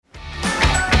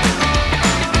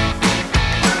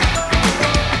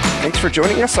for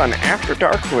joining us on After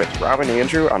Dark with Rob and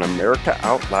Andrew on America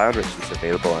Out Loud, which is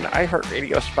available on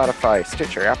iHeartRadio, Spotify,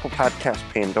 Stitcher, Apple Podcasts,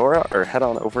 Pandora, or head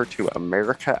on over to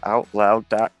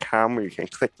americaoutloud.com where you can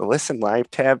click the Listen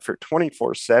Live tab for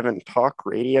 24/7 talk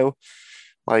radio.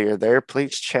 While you're there,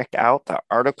 please check out the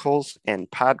articles and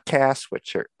podcasts,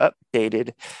 which are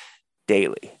updated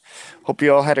daily. Hope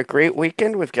you all had a great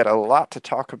weekend. We've got a lot to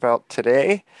talk about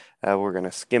today. We're going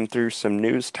to skim through some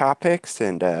news topics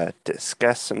and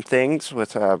discuss some things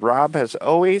with Rob, as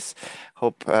always.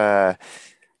 Hope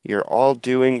you're all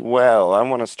doing well. I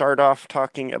want to start off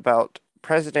talking about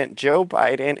President Joe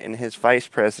Biden and his Vice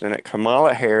President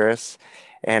Kamala Harris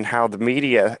and how the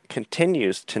media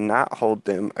continues to not hold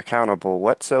them accountable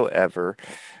whatsoever.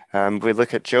 We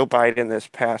look at Joe Biden this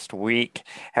past week,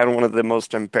 had one of the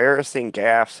most embarrassing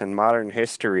gaffes in modern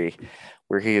history,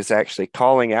 where he is actually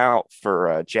calling out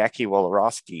for Jackie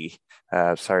Walorowski.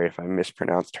 Sorry if I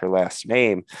mispronounced her last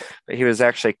name, but he was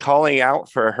actually calling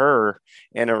out for her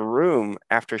in a room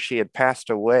after she had passed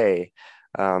away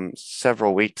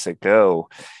several weeks ago.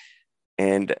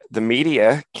 And the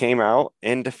media came out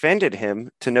and defended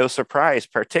him to no surprise,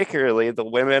 particularly the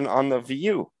women on The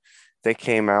View. They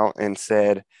came out and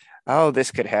said, oh,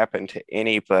 this could happen to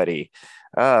anybody.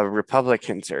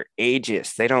 Republicans are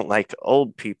ageist. They don't like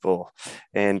old people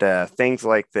and things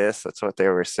like this. That's what they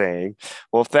were saying.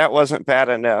 Well, if that wasn't bad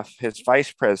enough, his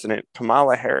vice president,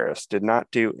 Kamala Harris, did not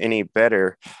do any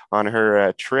better on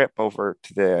her trip over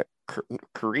to the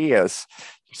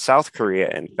South Korea,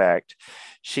 in fact.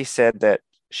 She said that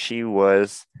she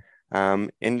was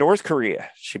in North Korea.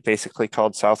 She basically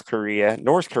called South Korea.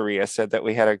 North Korea said that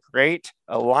we had a great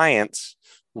alliance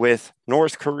with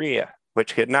North Korea,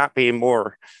 which could not be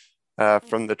more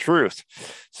from the truth.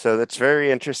 So that's very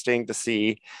interesting to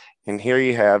see. And here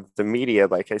you have the media,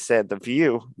 like I said, The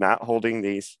View, not holding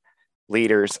these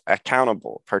leaders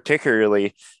accountable,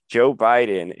 particularly Joe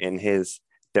Biden in his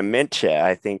dementia.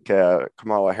 I think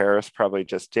Kamala Harris probably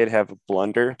just did have a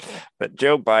blunder, but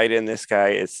Joe Biden, this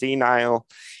guy is senile.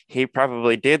 He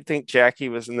probably did think Jackie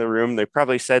was in the room. They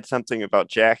probably said something about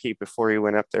Jackie before he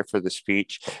went up there for the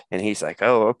speech, and he's like,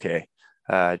 "Oh, okay,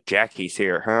 Jackie's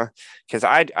here, huh?" Because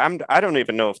I don't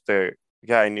even know if the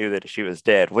guy knew that she was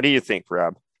dead. What do you think,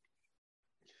 Rob?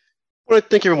 Well,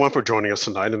 thank you everyone for joining us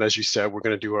tonight. And as you said, we're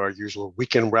going to do our usual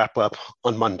weekend wrap up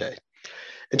on Monday.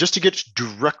 And just to get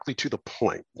directly to the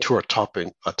point, to our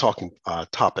talking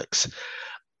topics,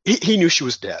 he knew she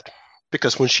was dead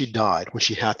because when she died, when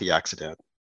she had the accident,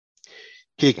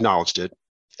 he acknowledged it.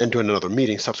 And during another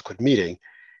meeting, subsequent meeting,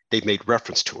 they made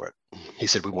reference to it. He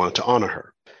said, we wanted to honor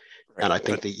her. Right. And I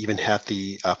think they even had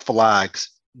the flags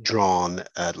drawn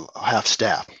at half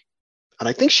staff. And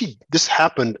I think this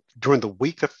happened during the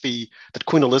week that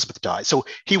Queen Elizabeth died. So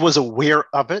he was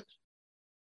aware of it.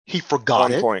 He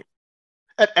forgot it. Point.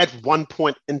 At one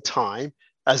point in time,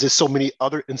 as is so many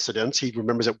other incidents, he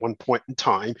remembers at one point in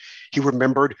time, he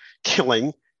remembered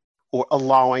killing or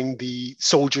allowing the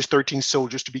 13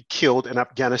 soldiers to be killed in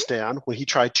Afghanistan when he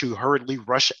tried to hurriedly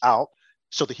rush out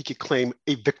so that he could claim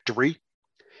a victory.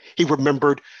 He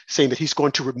remembered saying that he's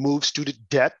going to remove student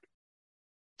debt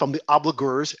from the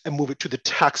obligors and move it to the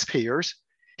taxpayers.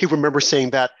 He remembers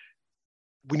saying that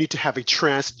we need to have a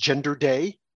transgender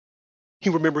day.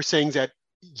 He remembers saying that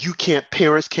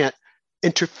parents can't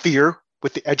interfere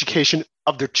with the education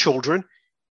of their children.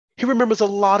 He remembers a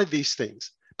lot of these things,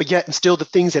 but yet and still the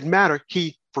things that matter,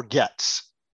 he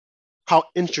forgets. How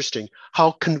interesting,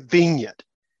 how convenient.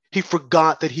 He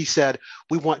forgot that he said,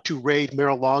 we want to raid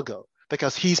Mar-a-Lago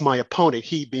because he's my opponent,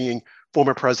 he being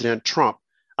former President Trump,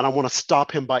 and I want to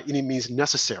stop him by any means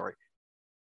necessary.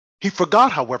 He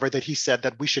forgot, however, that he said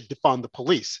that we should defund the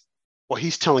police. Well,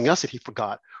 he's telling us that he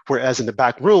forgot, whereas in the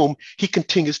back room, he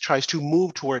tries to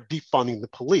move toward defunding the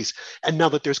police. And now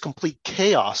that there's complete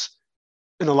chaos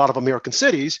in a lot of American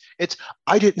cities, it's,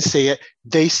 I didn't say it,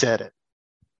 they said it.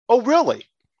 Oh, really?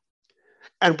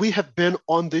 And we have been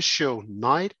on this show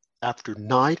night after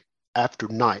night after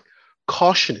night,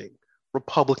 cautioning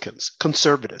Republicans,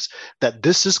 conservatives, that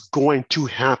this is going to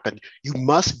happen. You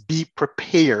must be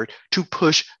prepared to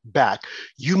push back.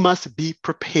 You must be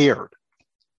prepared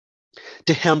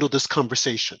to handle this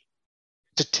conversation,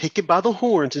 to take it by the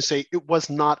horns and say, it was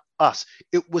not us,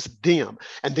 it was them.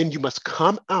 And then you must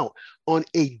come out on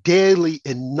a daily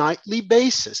and nightly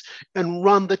basis and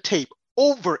run the tape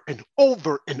over and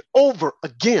over and over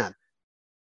again.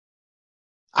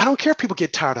 I don't care if people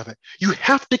get tired of it. You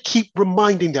have to keep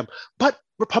reminding them, but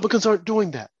Republicans aren't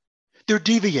doing that. They're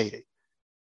deviating.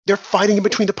 They're fighting in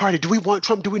between the party. Do we want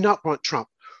Trump? Do we not want Trump?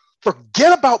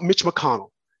 Forget about Mitch McConnell.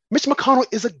 Mitch McConnell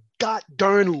is a god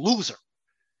darn loser.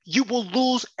 You will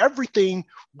lose everything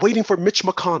waiting for Mitch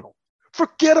McConnell.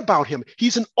 Forget about him.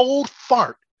 He's an old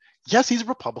fart. Yes, he's a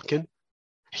Republican.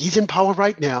 He's in power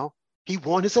right now. He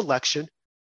won his election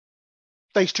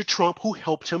thanks to Trump, who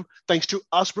helped him, thanks to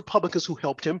us Republicans who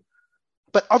helped him.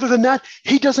 But other than that,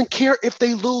 he doesn't care if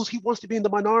they lose. He wants to be in the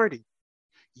minority.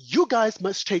 You guys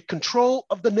must take control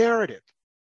of the narrative.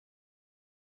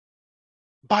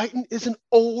 Biden is an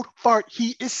old fart.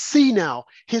 He is senile.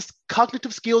 His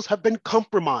cognitive skills have been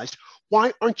compromised.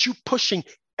 Why aren't you pushing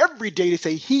every day to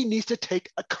say he needs to take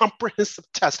a comprehensive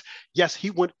test? Yes, he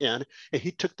went in and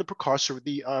he took the precaution,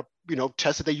 the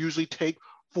test that they usually take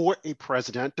for a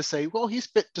president to say, well, he's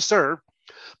fit to serve.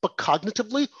 But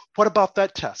cognitively, what about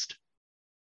that test?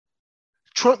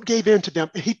 Trump gave in to them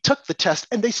and he took the test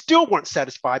and they still weren't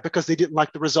satisfied because they didn't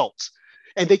like the results.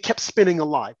 And they kept spinning a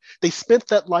lie. They spent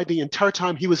that lie the entire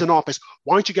time he was in office.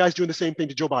 Why aren't you guys doing the same thing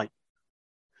to Joe Biden?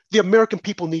 The American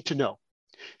people need to know.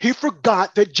 He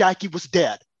forgot that Jackie was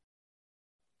dead.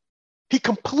 He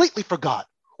completely forgot.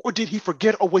 Or did he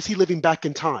forget, or was he living back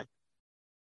in time?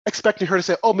 Expecting her to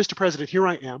say, oh, Mr. President, here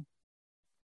I am.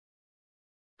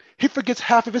 He forgets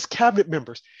half of his cabinet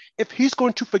members. If he's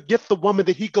going to forget the woman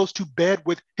that he goes to bed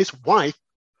with, his wife,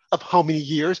 of how many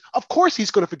years, of course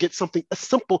he's going to forget something as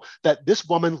simple that this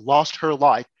woman lost her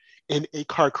life in a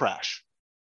car crash.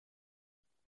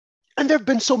 And there have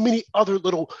been so many other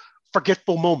little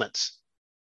forgetful moments.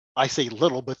 I say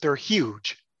little, but they're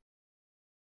huge.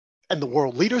 And the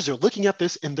world leaders are looking at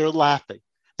this and they're laughing.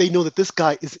 They know that this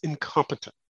guy is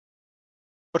incompetent.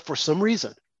 But for some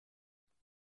reason,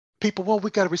 people, well,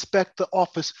 we got to respect the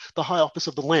office, the high office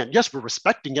of the land. Yes, we're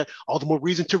respecting it. All the more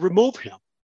reason to remove him.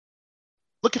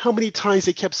 Look at how many times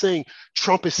they kept saying,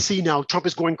 Trump is senile, Trump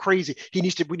is going crazy. We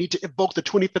need to invoke the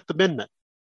 25th Amendment.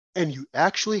 And you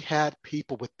actually had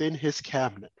people within his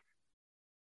cabinet.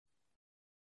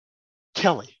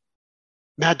 Kelly,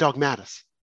 Mad Dog Mattis,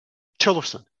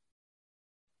 Tillerson.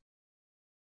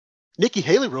 Nikki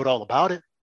Haley wrote all about it.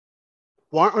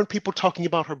 Why aren't people talking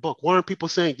about her book? Why aren't people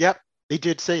saying, yep, they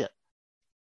did say it?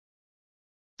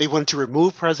 They wanted to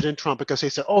remove President Trump because they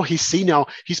said, oh, he's senile,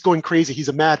 he's going crazy, he's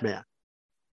a madman.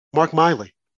 Mark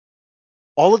Miley.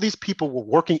 All of these people were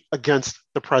working against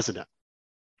the president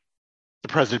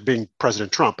being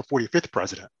President Trump, the 45th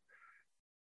president.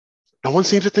 No one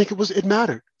seemed to think it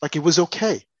mattered, like it was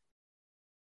okay.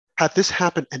 Had this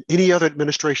happened in any other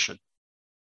administration,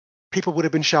 people would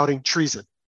have been shouting treason.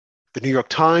 The New York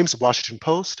Times, Washington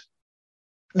Post.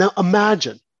 Now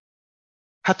imagine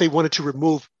had they wanted to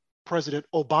remove President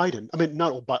Biden. I mean,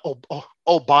 not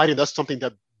Biden, that's something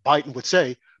that Biden would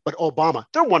say, but Obama.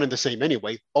 They're one and the same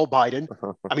anyway, Biden.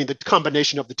 I mean, the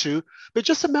combination of the two. But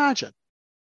just imagine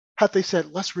had they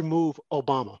said, let's remove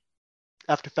Obama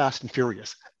after Fast and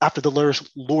Furious, after the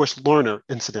Lois Lerner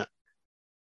incident.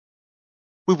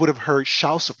 We would have heard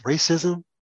shouts of racism.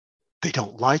 They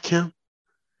don't like him.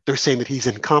 They're saying that he's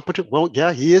incompetent. Well,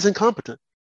 yeah, he is incompetent.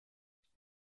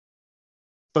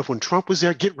 But when Trump was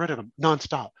there, get rid of him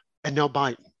nonstop. And now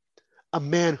Biden, a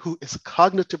man who is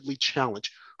cognitively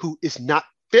challenged, who is not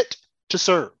fit to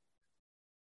serve.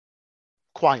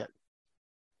 Quiet.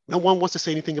 No one wants to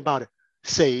say anything about it,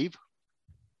 save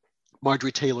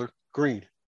Marjorie Taylor Greene.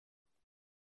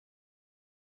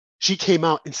 She came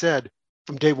out and said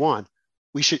from day one,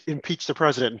 we should impeach the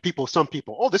president. And some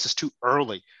people, oh, this is too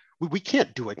early. We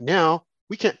can't do it now.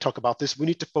 We can't talk about this. We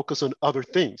need to focus on other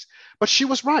things. But she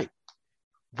was right.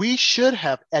 We should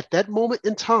have, at that moment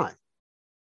in time,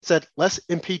 said, let's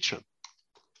impeach him.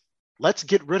 Let's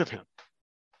get rid of him.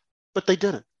 But they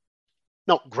didn't.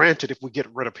 Now, granted, if we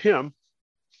get rid of him,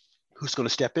 who's going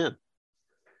to step in?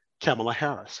 Kamala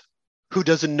Harris, who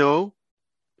doesn't know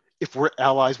if we're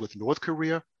allies with North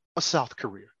Korea or South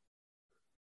Korea.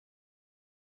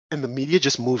 And the media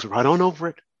just moves right on over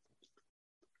it.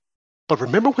 But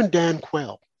remember when Dan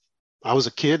Quayle, I was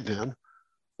a kid then,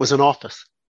 was in office.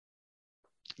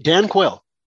 Dan Quayle,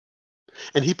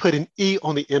 and he put an E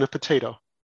on the end of potato.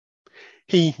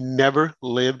 He never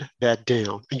lived that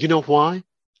down. And you know why?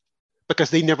 Because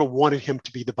they never wanted him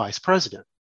to be the vice president.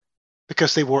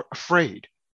 Because they were afraid.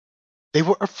 They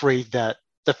were afraid that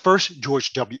the first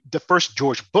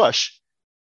George Bush,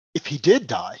 if he did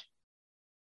die,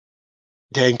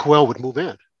 Dan Quayle would move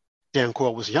in. Dan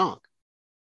Quayle was young.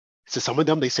 So some of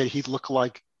them, they said he'd look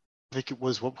like, I think it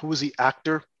was, who was the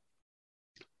actor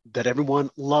that everyone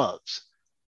loves?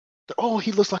 Oh,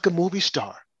 he looks like a movie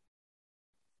star.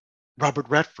 Robert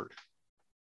Redford.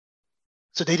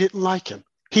 So they didn't like him.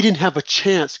 He didn't have a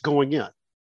chance going in.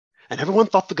 And everyone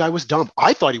thought the guy was dumb.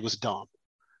 I thought he was dumb.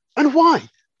 And why?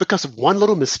 Because of one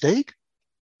little mistake?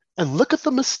 And look at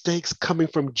the mistakes coming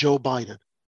from Joe Biden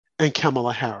and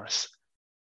Kamala Harris.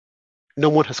 No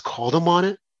one has called them on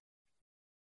it.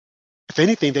 If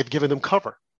anything, they've given them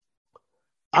cover.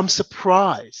 I'm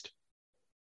surprised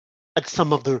at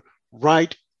some of the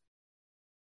right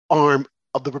arm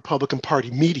of the Republican Party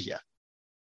media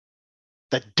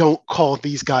that don't call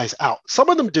these guys out. Some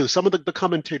of them do. Some of the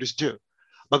commentators do.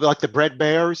 But like the Brett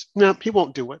Baiers, no, he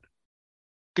won't do it.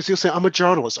 Because he'll say, I'm a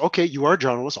journalist. Okay, you are a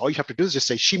journalist. All you have to do is just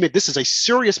say, this is a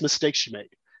serious mistake she made.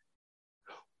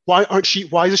 Why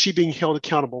is she being held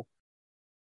accountable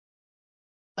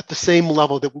at the same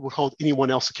level that we would hold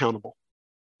anyone else accountable?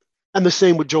 And the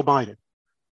same with Joe Biden.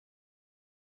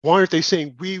 Why aren't they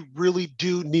saying we really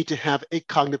do need to have a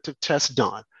cognitive test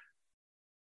done,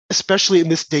 especially in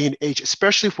this day and age,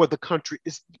 especially where the country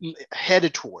is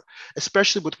headed toward,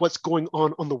 especially with what's going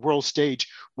on the world stage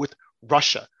with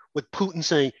Russia, with Putin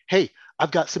saying, hey,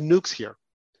 I've got some nukes here,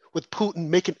 with Putin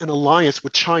making an alliance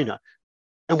with China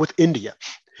and with India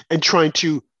and trying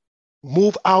to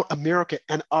move out America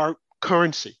and our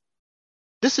currency.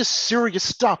 This is serious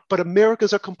stuff, but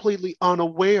Americans are completely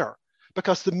unaware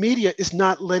because the media is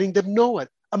not letting them know it.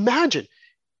 Imagine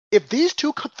if these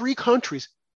three countries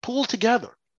pull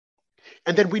together,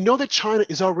 and then we know that China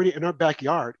is already in our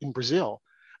backyard in Brazil,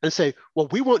 and say, well,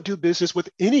 we won't do business with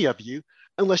any of you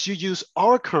unless you use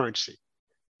our currency.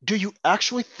 Do you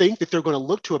actually think that they're going to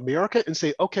look to America and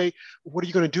say, okay, what are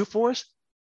you going to do for us?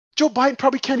 Joe Biden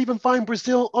probably can't even find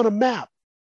Brazil on a map.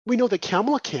 We know that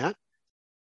Kamala can't.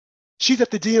 She's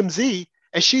at the DMZ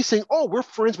and she's saying, oh, we're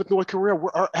friends with North Korea,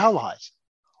 we're our allies.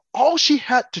 All she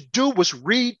had to do was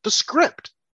read the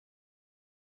script.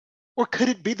 Or could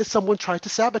it be that someone tried to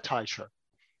sabotage her?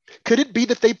 Could it be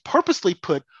that they purposely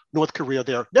put North Korea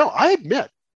there? Now, I admit,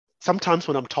 sometimes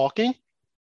when I'm talking,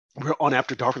 we're on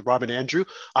After Dark with Rob and Andrew,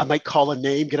 I might call a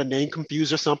name, get a name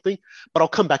confused or something, but I'll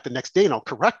come back the next day and I'll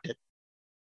correct it.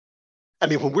 I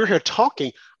mean, when we're here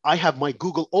talking, I have my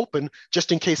Google open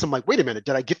just in case I'm like, wait a minute,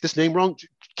 did I get this name wrong?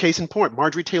 Case in point,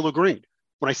 Marjorie Taylor Greene.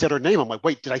 When I said her name, I'm like,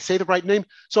 wait, did I say the right name?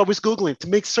 So I was Googling to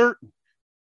make certain.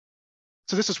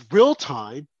 So this is real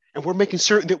time, and we're making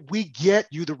certain that we get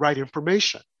you the right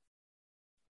information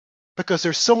because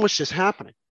there's so much that's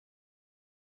happening.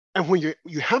 And when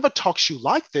you have a talk show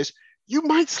like this, you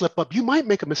might slip up, you might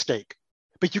make a mistake,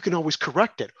 but you can always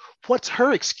correct it. What's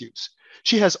her excuse?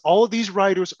 She has all of these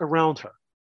writers around her,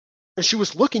 and she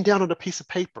was looking down on a piece of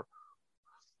paper.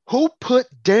 Who put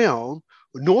down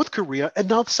North Korea and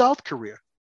now South Korea?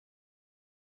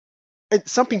 And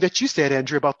something that you said,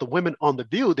 Andrew, about the women on The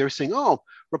View, they're saying, oh,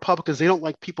 Republicans, they don't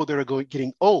like people that are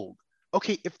getting old.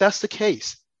 Okay, if that's the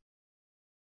case,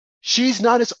 she's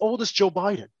not as old as Joe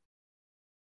Biden.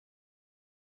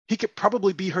 He could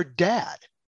probably be her dad.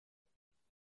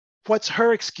 What's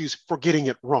her excuse for getting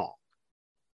it wrong?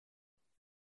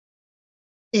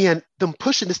 And them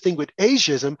pushing this thing with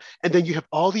ageism, and then you have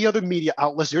all the other media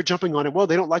outlets, they're jumping on it. Well,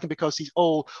 they don't like him because he's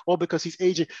old or because he's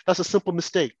aging. That's a simple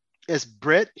mistake. As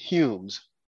Brett Humes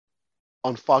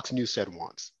on Fox News said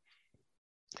once,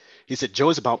 he said, Joe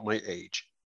is about my age.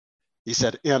 He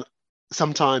said, and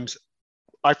sometimes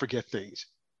I forget things.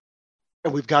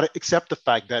 And we've got to accept the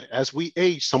fact that as we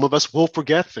age, some of us will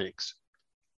forget things.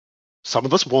 Some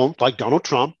of us won't, like Donald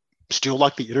Trump, still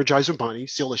like the Energizer Bunny,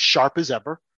 still as sharp as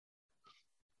ever.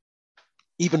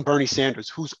 Even Bernie Sanders,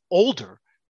 who's older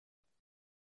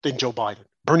than Joe Biden.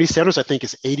 Bernie Sanders, I think,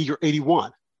 is 80 or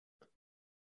 81.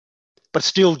 But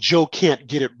still, Joe can't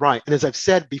get it right. And as I've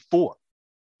said before,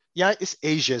 yeah, it's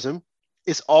ageism.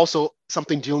 It's also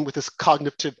something dealing with his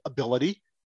cognitive ability.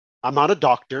 I'm not a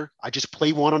doctor. I just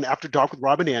play one on After Dark with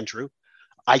Rob and Andrew.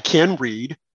 I can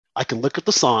read. I can look at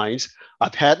the signs.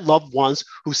 I've had loved ones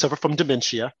who suffer from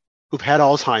dementia, who've had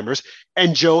Alzheimer's,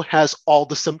 and Joe has all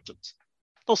the symptoms.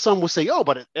 Though some will say, oh,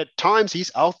 but at times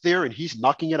he's out there and he's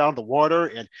knocking it out of the water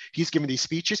and he's giving these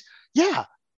speeches. Yeah,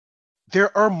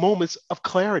 there are moments of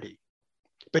clarity.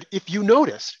 But if you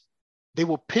notice, they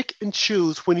will pick and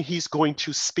choose when he's going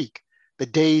to speak, the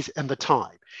days and the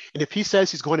time. And if he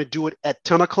says he's going to do it at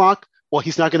 10 o'clock, well,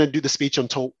 he's not going to do the speech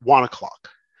until 1 o'clock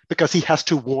because he has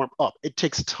to warm up. It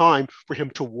takes time for him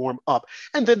to warm up.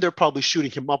 And then they're probably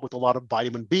shooting him up with a lot of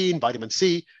vitamin B and vitamin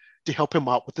C to help him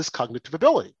out with his cognitive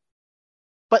ability.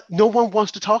 But no one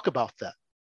wants to talk about that.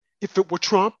 If it were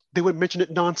Trump, they would mention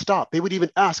it nonstop. They would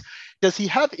even ask, does he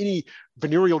have any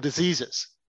venereal diseases?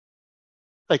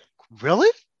 Like, really?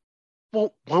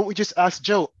 Well, why don't we just ask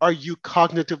Joe, are you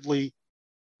cognitively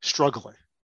struggling?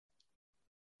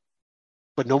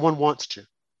 But no one wants to.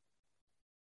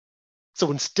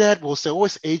 So instead, we'll say, oh,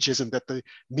 it's ageism that the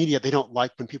media, they don't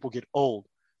like when people get old.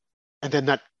 And then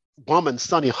that woman,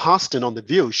 Sunny Hostin on The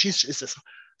View,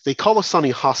 they call her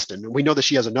Sunny Hostin, and we know that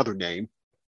she has another name.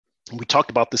 We talked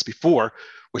about this before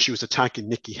when she was attacking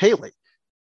Nikki Haley.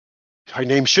 Her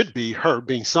name should be, her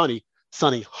being Sunny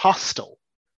Hostel.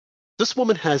 This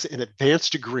woman has an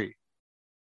advanced degree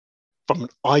from an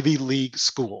Ivy League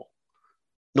school,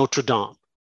 Notre Dame.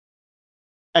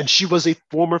 And she was a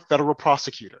former federal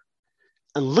prosecutor.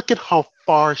 And look at how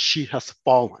far she has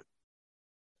fallen.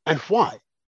 And why?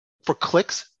 For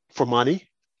clicks, for money,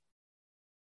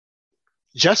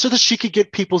 just so that she could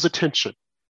get people's attention.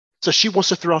 So she wants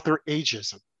to throw out their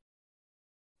ageism.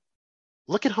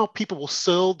 Look at how people will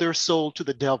sell their soul to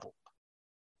the devil.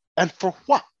 And for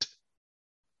what?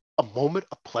 A moment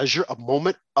of pleasure, a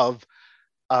moment of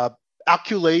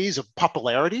accolades, of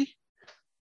popularity?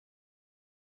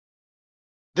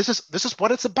 This is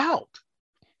what it's about.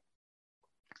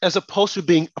 As opposed to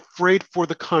being afraid for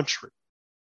the country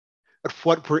of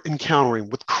what we're encountering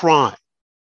with crime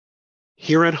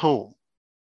here at home.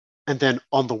 And then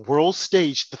on the world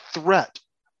stage, the threat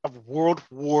of World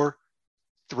War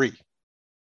III.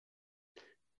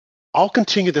 I'll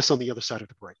continue this on the other side of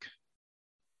the break.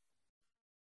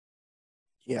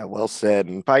 Yeah, well said.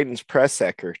 And Biden's press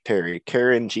secretary,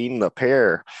 Karen Jean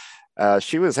LaPierre,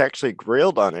 she was actually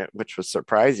grilled on it, which was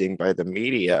surprising by the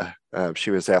media. She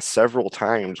was asked several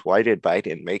times, why did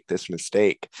Biden make this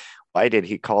mistake? Why did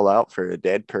he call out for a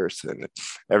dead person?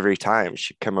 Every time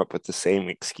she'd come up with the same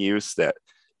excuse that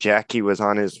Jackie was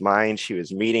on his mind. She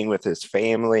was meeting with his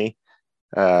family.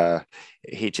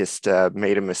 He just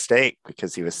made a mistake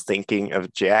because he was thinking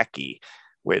of Jackie,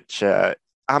 which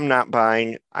I'm not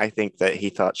buying. I think that he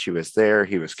thought she was there.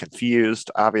 He was confused.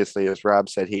 Obviously, as Rob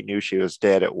said, he knew she was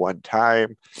dead at one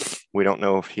time. We don't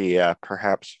know if he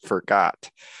perhaps forgot.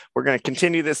 We're going to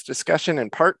continue this discussion in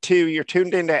part 2. You're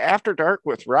tuned into After Dark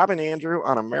with Rob and Andrew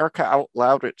on America Out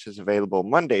Loud, which is available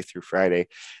Monday through Friday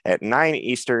at 9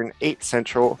 Eastern, 8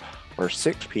 Central, or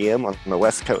 6 p.m. on the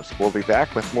West Coast. We'll be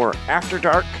back with more After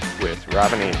Dark with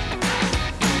Rob and Andrew.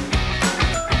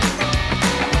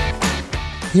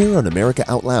 Here on America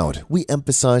Out Loud, we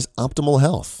emphasize optimal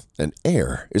health, and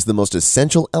air is the most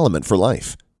essential element for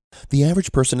life. The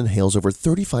average person inhales over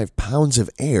 35 pounds of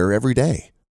air every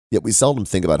day, yet we seldom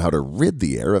think about how to rid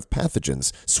the air of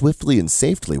pathogens swiftly and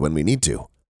safely when we need to.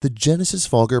 The Genesis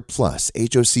Fogger Plus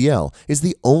HOCl is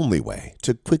the only way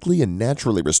to quickly and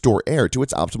naturally restore air to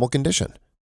its optimal condition.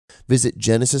 Visit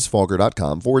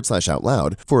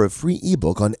genesisfogger.com/outloud for a free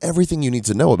ebook on everything you need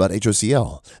to know about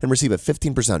HOCl and receive a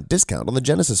 15% discount on the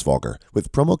Genesis Fogger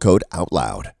with promo code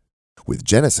OUTLOUD. With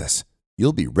Genesis,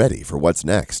 you'll be ready for what's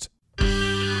next.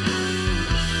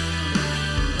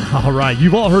 All right,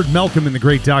 you've all heard Malcolm and the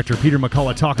great Dr. Peter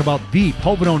McCullough talk about the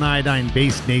povidone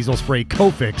iodine-based nasal spray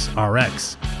Cofix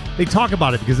RX. They talk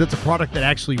about it because it's a product that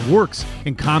actually works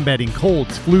in combating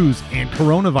colds, flus, and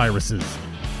coronaviruses.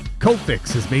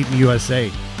 Cofix is made in the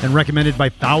USA and recommended by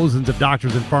thousands of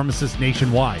doctors and pharmacists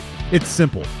nationwide. It's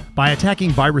simple. By attacking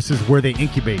viruses where they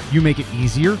incubate, you make it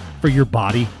easier for your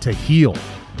body to heal.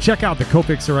 Check out the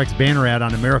Cofix RX banner ad on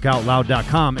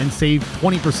AmericaOutloud.com and save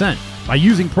 20% by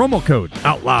using promo code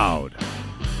OUTLOUD.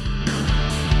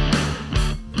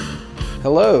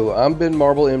 Hello, I'm Ben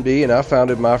Marble, MD, and I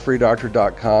founded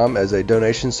MyFreeDoctor.com as a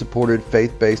donation-supported,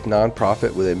 faith-based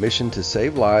nonprofit with a mission to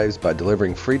save lives by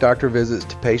delivering free doctor visits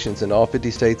to patients in all 50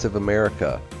 states of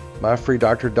America.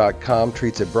 MyFreeDoctor.com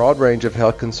treats a broad range of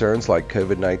health concerns like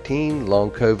COVID-19, long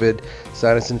COVID,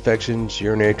 sinus infections,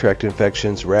 urinary tract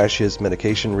infections, rashes,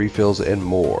 medication refills, and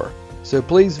more. So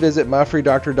please visit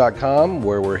MyFreeDoctor.com,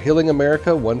 where we're healing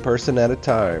America one person at a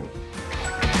time.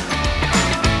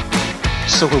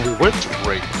 So when we went to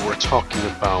break, we were talking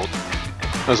about,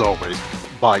 as always,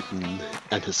 Biden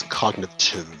and his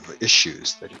cognitive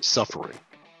issues that he's suffering.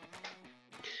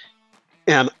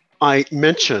 And I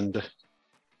mentioned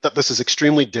that this is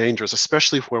extremely dangerous,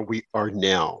 especially where we are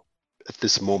now at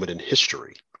this moment in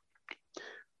history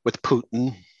with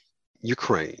Putin,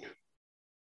 Ukraine.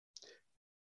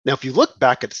 Now, if you look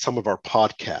back at some of our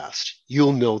podcasts,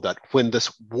 you'll know that when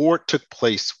this war took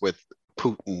place with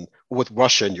Putin, with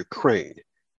Russia and Ukraine,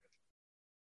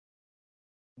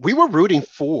 we were rooting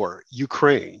for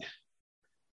Ukraine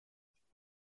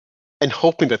and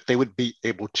hoping that they would be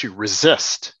able to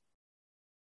resist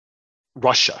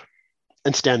Russia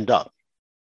and stand up.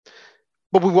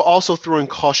 But we were also throwing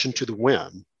caution to the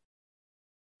wind.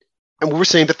 And we were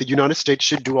saying that the United States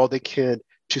should do all they can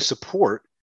to support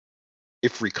a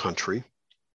free country.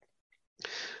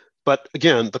 But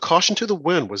again, the caution to the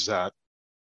wind was that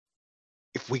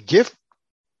if we give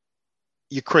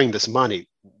Ukraine this money,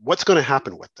 what's going to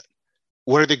happen with it?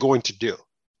 What are they going to do?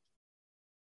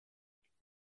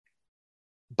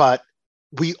 But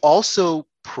we also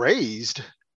praised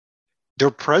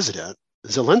their president,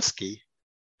 Zelensky,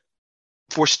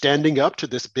 for standing up to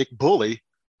this big bully,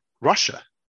 Russia.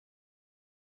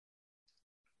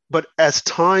 But as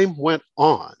time went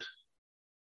on,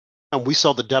 and we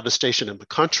saw the devastation in the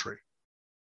country,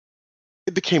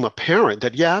 it became apparent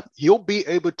that, yeah, he'll be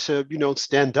able to,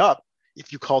 stand up,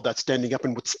 if you call that standing up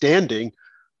and withstanding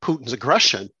Putin's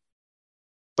aggression.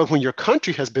 But when your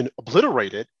country has been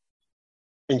obliterated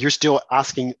and you're still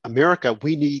asking America,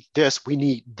 we need this, we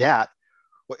need that,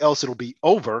 or else it'll be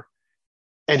over.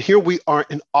 And here we are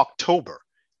in October.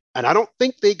 And I don't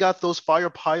think they got those fighter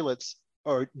pilots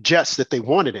or jets that they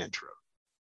wanted, Andrew.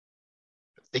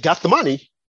 They got the money,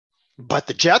 but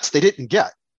the jets they didn't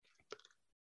get.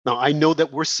 Now, I know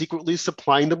that we're secretly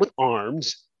supplying them with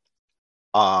arms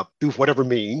through whatever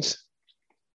means,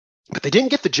 but they didn't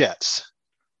get the jets.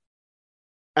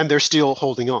 And they're still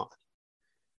holding on.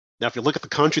 Now, if you look at the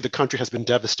country has been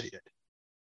devastated.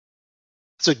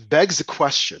 So it begs the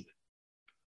question,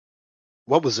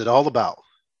 what was it all about?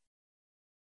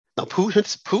 Now,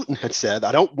 Putin had said,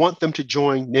 I don't want them to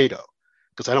join NATO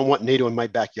because I don't want NATO in my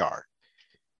backyard.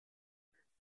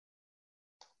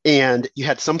 And you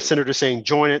had some senators saying,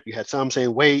 join it. You had some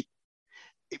saying, wait.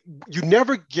 You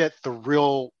never get the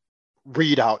real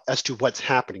readout as to what's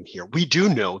happening here. We do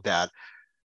know that,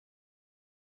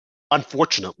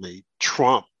 unfortunately,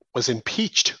 Trump was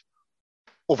impeached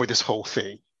over this whole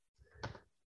thing.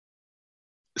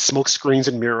 Smoke screens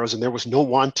and mirrors, and there was no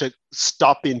one to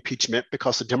stop the impeachment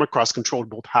because the Democrats controlled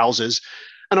both houses.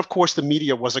 And of course, the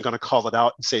media wasn't going to call it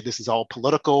out and say this is all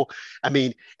political. I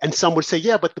mean, and some would say,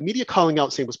 yeah, but the media calling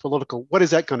out saying it was political, what is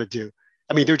that going to do?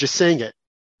 I mean, they're just saying it.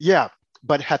 Yeah,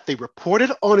 but had they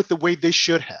reported on it the way they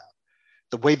should have,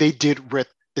 the way they did with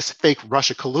this fake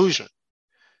Russia collusion,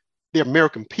 the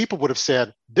American people would have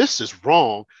said, this is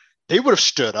wrong. They would have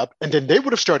stood up, and then they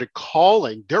would have started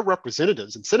calling their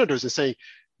representatives and senators and saying,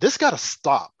 this got to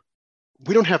stop.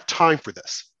 We don't have time for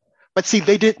this. But see,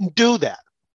 they didn't do that.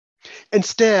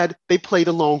 Instead, they played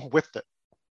along with it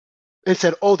and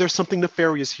said, oh, there's something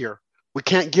nefarious here. We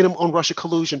can't get him on Russia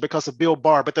collusion because of Bill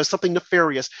Barr, but there's something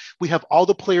nefarious. We have all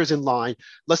the players in line.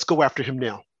 Let's go after him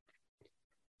now,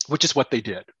 which is what they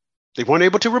did. They weren't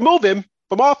able to remove him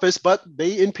from office, but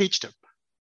they impeached him.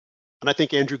 And I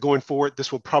think, Andrew, going forward,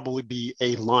 this will probably be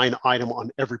a line item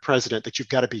on every president that you've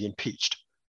got to be impeached.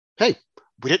 Hey,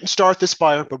 we didn't start this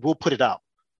fire, but we'll put it out.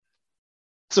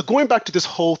 So going back to this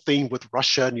whole thing with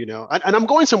Russia, and, and I'm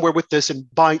going somewhere with this and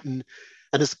Biden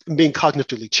and it's being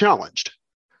cognitively challenged.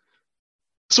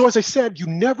 So as I said, you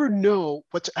never know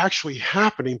what's actually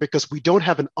happening because we don't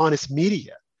have an honest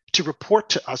media to report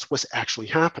to us what's actually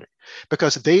happening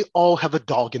because they all have a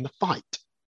dog in the fight.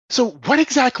 So what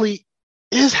exactly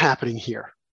is happening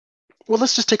here? Well,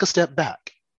 let's just take a step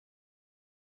back.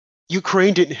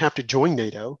 Ukraine didn't have to join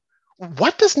NATO.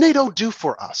 What does NATO do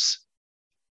for us?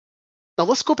 Now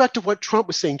let's go back to what Trump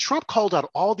was saying. Trump called out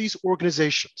all these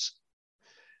organizations.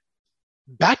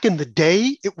 Back in the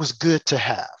day, it was good to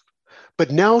have. But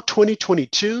now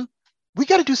 2022, we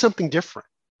got to do something different.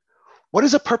 What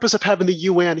is the purpose of having the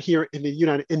UN here in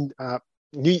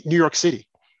New York City?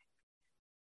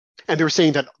 And they were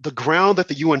saying that the ground that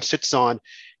the UN sits on,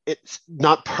 it's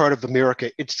not part of America.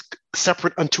 It's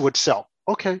separate unto itself.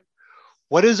 Okay.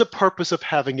 What is the purpose of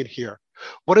having it here?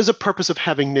 What is the purpose of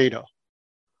having NATO?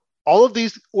 All of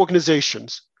these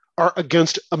organizations are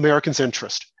against Americans'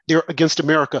 interest. They're against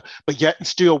America, but yet and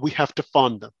still we have to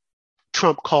fund them.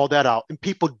 Trump called that out, and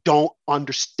people don't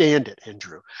understand it,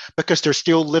 Andrew, because they're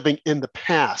still living in the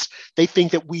past. They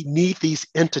think that we need these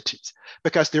entities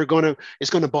because it's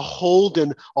going to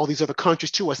beholden all these other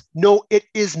countries to us. No, it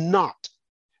is not.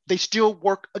 They still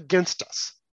work against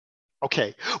us.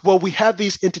 Okay, well, we have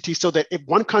these entities so that if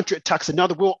one country attacks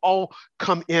another, we'll all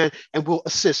come in and we'll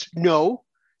assist. No,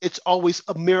 it's always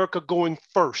America going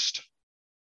first.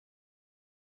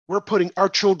 We're putting our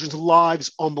children's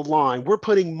lives on the line. We're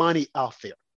putting money out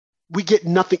there. We get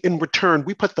nothing in return.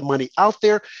 We put the money out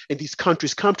there and these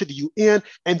countries come to the UN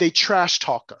and they trash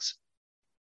talk us.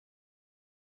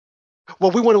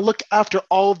 Well, we want to look after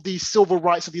all of these civil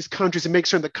rights of these countries and make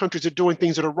sure that countries are doing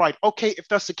things that are right. Okay, if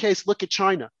that's the case, look at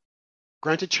China.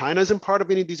 Granted, China isn't part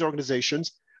of any of these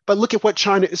organizations, but look at what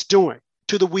China is doing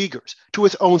to the Uyghurs, to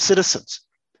its own citizens.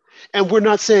 And we're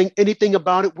not saying anything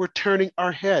about it. We're turning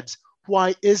our heads.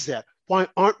 Why is that? Why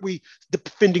aren't we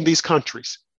defending these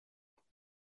countries?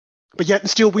 But yet and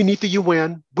still, we need the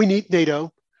UN, we need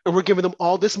NATO, and we're giving them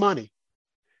all this money.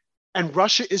 And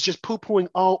Russia is just poo-pooing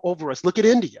all over us. Look at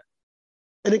India.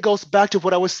 And it goes back to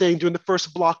what I was saying during the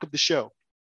first block of the show.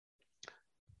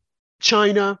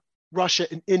 China, Russia,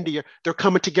 and India, they're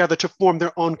coming together to form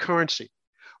their own currency.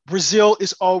 Brazil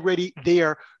is already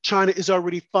there. China is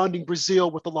already funding Brazil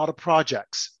with a lot of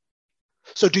projects.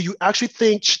 So do you actually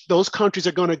think those countries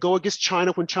are going to go against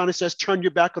China when China says, turn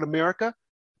your back on America?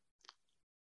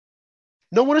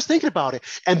 No one is thinking about it.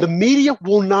 And the media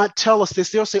will not tell us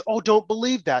this. They'll say, oh, don't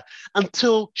believe that,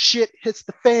 until shit hits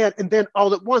the fan. And then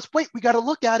all at once, wait, we got to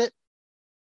look at it.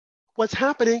 What's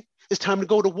happening? It's time to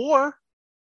go to war.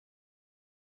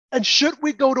 And should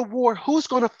we go to war, who's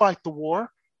going to fight the war?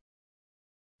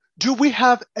 Do we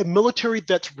have a military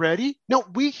that's ready? No,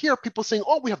 we hear people saying,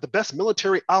 oh, we have the best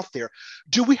military out there.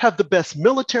 Do we have the best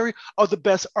military or the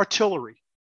best artillery?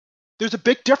 There's a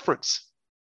big difference.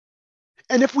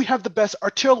 And if we have the best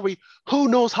artillery, who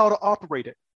knows how to operate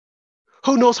it?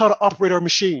 Who knows how to operate our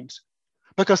machines?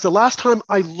 Because the last time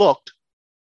I looked,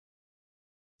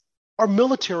 our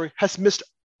military has missed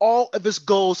all of its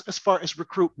goals as far as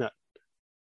recruitment.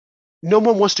 No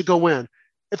one wants to go in.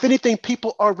 If anything,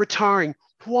 people are retiring.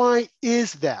 Why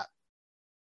is that?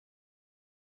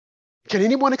 Can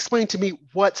anyone explain to me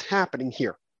what's happening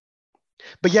here?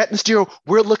 But yet, still,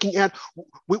 we're looking at,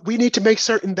 we need to make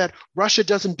certain that Russia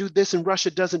doesn't do this and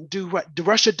Russia doesn't do what?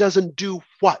 Russia doesn't do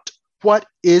what? What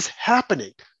is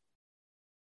happening?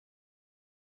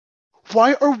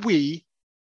 Why are we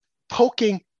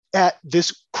poking at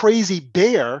this crazy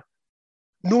bear,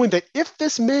 knowing that if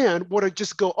this man were to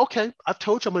just go, okay, I've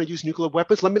told you I'm going to use nuclear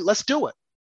weapons, let's do it.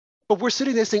 But we're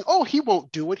sitting there saying, oh, he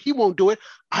won't do it. He won't do it.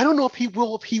 I don't know if he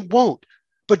will, if he won't.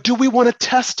 But do we want to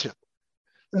test him?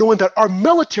 Knowing that our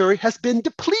military has been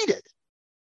depleted.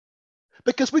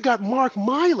 Because we got Mark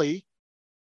Milley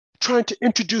trying to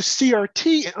introduce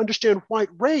CRT and understand white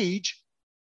rage,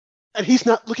 and he's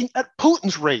not looking at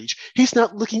Putin's rage. He's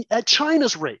not looking at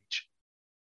China's rage.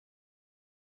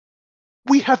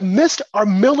 We have missed our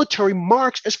military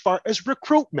marks as far as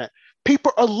recruitment.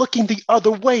 People are looking the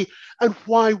other way. And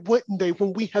why wouldn't they,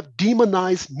 when we have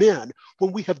demonized men,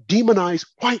 when we have demonized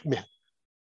white men,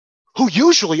 who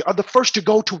usually are the first to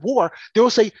go to war? They'll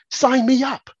say, sign me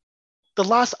up. The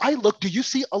last I looked, do you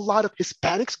see a lot of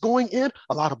Hispanics going in,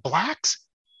 a lot of Blacks?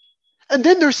 And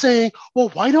then they're saying, well,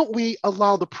 why don't we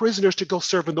allow the prisoners to go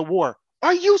serve in the war?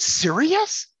 Are you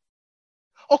serious?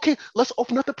 Okay, let's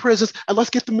open up the prisons and let's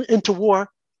get them into war.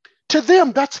 To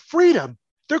them, that's freedom.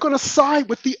 They're going to side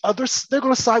with the others. They're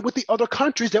going to side with the other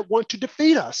countries that want to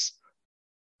defeat us.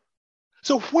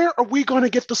 So where are we going to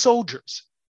get the soldiers?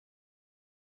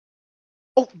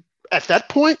 Oh, at that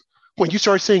point, when you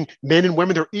start saying men and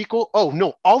women are equal, oh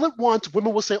no, all at once,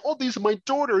 women will say, oh, these are my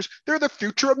daughters. They're the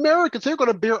future Americans. They're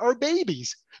going to bear our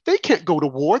babies. They can't go to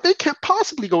war. They can't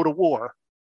possibly go to war.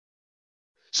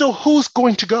 So who's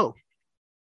going to go?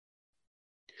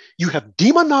 You have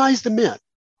demonized the men,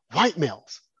 white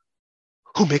males,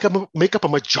 who make up a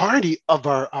majority of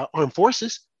our armed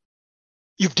forces.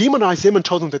 You've demonized them and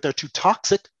told them that they're too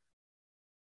toxic.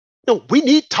 No, we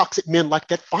need toxic men like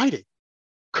that fighting.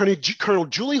 Colonel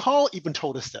Julie Hall even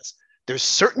told us this. There's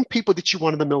certain people that you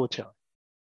want in the military.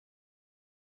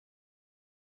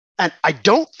 And I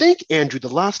don't think, Andrew, the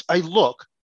last I look,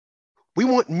 we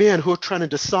want men who are trying to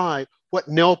decide what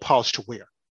nail polish to wear.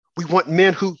 We want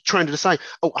men who are trying to decide,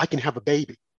 oh, I can have a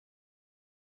baby.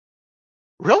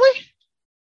 Really?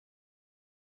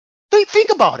 Think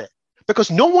about it.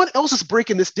 Because no one else is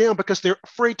breaking this down because they're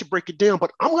afraid to break it down,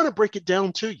 but I'm going to break it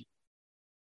down to you.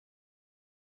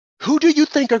 Who do you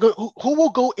think who will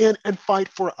go in and fight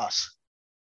for us?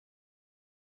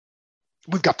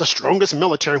 We've got the strongest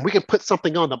military and we can put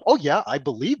something on them. Oh yeah, I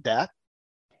believe that.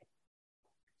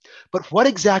 But what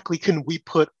exactly can we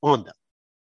put on them?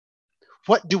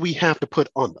 What do we have to put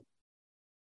on them?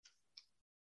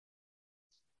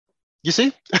 You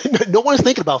see, no one's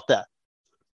thinking about that.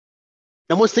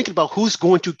 No one's thinking about who's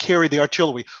going to carry the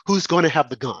artillery, who's going to have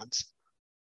the guns.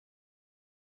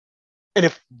 And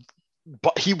if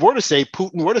he were to say,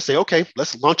 Putin were to say, okay,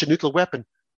 let's launch a nuclear weapon,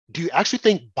 do you actually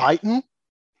think Biden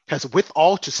has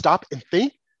withal to stop and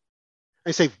think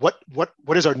and say, what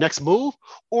is our next move?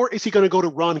 Or is he going to go to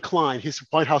Ron Klein, his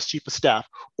White House chief of staff,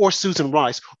 or Susan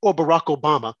Rice, or Barack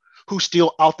Obama, who's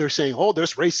still out there saying, oh,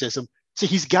 there's racism. See,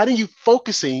 he's gotten you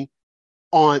focusing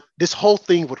on this whole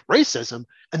thing with racism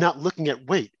and not looking at,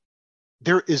 wait,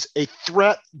 there is a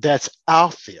threat that's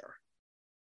out there.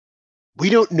 We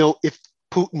don't know if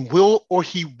Putin will or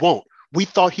he won't. We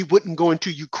thought he wouldn't go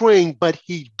into Ukraine, but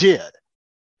he did.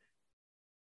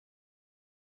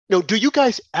 Now, do you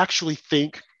guys actually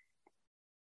think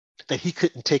that he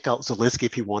couldn't take out Zelensky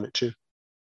if he wanted to?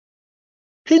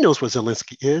 He knows what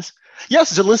Zelensky is.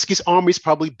 Yes, Zelensky's army is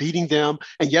probably beating them.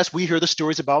 And yes, we hear the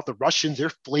stories about the Russians.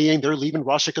 They're fleeing. They're leaving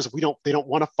Russia because they don't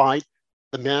want to fight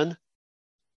the men.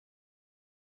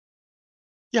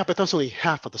 Yeah, but that's only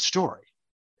half of the story.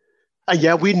 And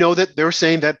yeah, we know that they're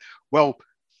saying that, well,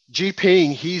 Xi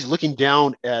Jinping, he's looking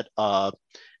down at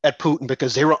Putin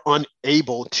because they were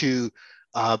unable to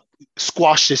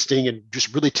squash this thing and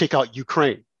just really take out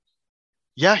Ukraine.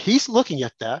 Yeah, he's looking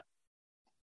at that.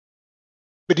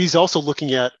 But he's also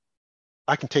looking at,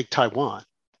 I can take Taiwan.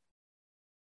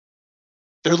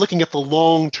 They're looking at the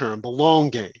long term, the long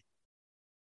game.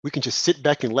 We can just sit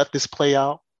back and let this play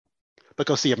out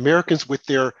because the Americans, with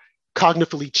their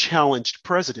cognitively challenged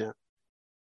president,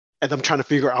 and them trying to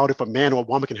figure out if a man or a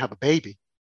woman can have a baby,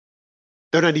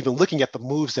 they're not even looking at the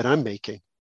moves that I'm making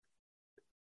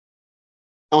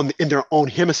in their own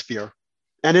hemisphere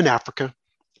and in Africa.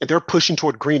 And they're pushing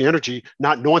toward green energy,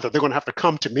 not knowing that they're going to have to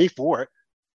come to me for it.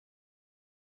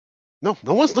 No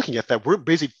one's looking at that. We're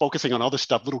busy focusing on other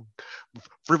stuff, little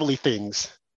frivolous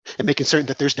things, and making certain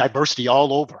that there's diversity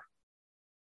all over.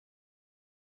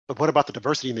 But what about the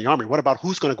diversity in the army? What about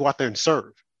who's going to go out there and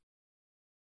serve?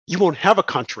 You won't have a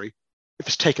country if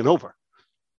it's taken over.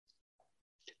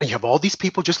 And you have all these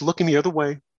people just looking the other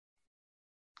way,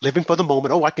 living for the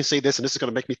moment. Oh, I can say this and this is going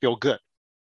to make me feel good.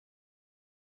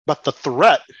 But the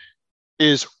threat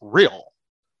is real.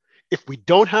 If we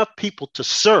don't have people to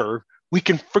serve, we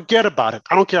can forget about it.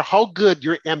 I don't care how good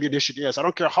your ammunition is. I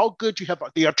don't care how good you have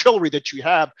the artillery that you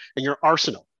have in your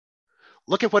arsenal.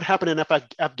 Look at what happened in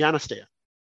Afghanistan.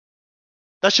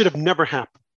 That should have never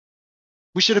happened.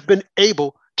 We should have been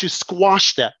able to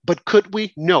squash that. But could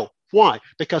we? No. Why?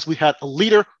 Because we had a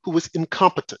leader who was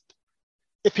incompetent.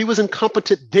 If he was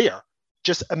incompetent there,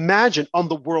 just imagine on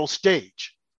the world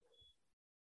stage.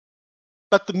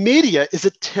 But the media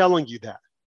isn't telling you that.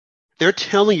 They're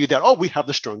telling you that, oh, we have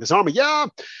the strongest army. Yeah,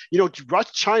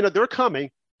 Russia, China, they're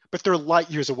coming, but they're light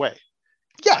years away.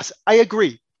 Yes, I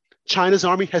agree. China's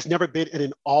army has never been in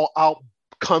an all-out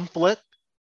conflict.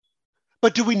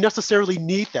 But do we necessarily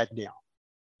need that now?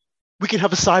 We can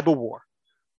have a cyber war.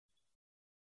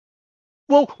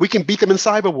 Well, we can beat them in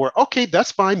cyber war. Okay,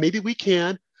 that's fine. Maybe we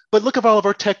can. But look at all of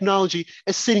our technology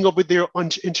is sitting over there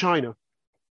in China.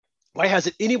 Why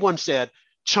hasn't anyone said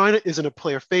China isn't a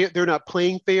player fair? They're not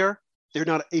playing fair. They're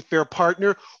not a fair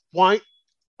partner. Why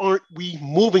aren't we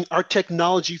moving our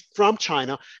technology from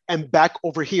China and back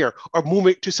over here or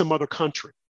moving it to some other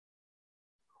country?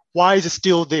 Why is it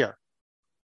still there?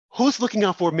 Who's looking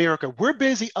out for America? We're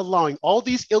busy allowing all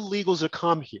these illegals to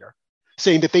come here,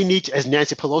 saying that they need to, as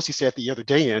Nancy Pelosi said the other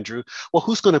day, Andrew, well,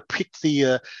 who's going to pick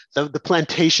the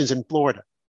plantations in Florida?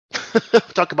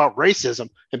 Talk about racism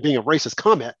and being a racist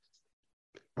comment.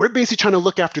 We're basically trying to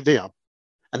look after them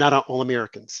and not our own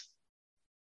Americans.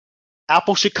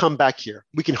 Apple should come back here.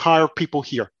 We can hire people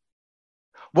here.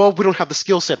 Well, we don't have the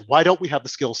skill set. Why don't we have the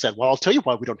skill set? Well, I'll tell you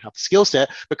why we don't have the skill set,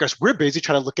 because we're busy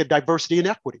trying to look at diversity and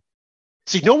equity.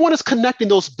 See, no one is connecting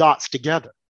those dots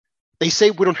together. They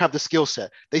say we don't have the skill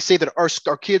set. They say that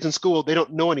our kids in school, they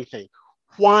don't know anything.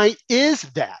 Why is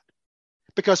that?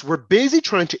 Because we're busy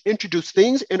trying to introduce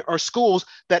things in our schools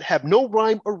that have no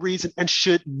rhyme or reason and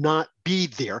should not be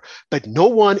there. But no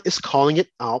one is calling it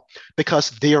out because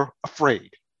they're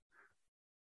afraid.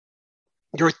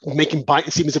 You're making Biden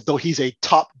seem as if though he's a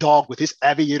top dog with his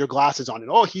aviator glasses on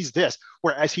and, oh, he's this,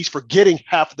 whereas he's forgetting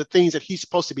half of the things that he's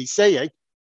supposed to be saying.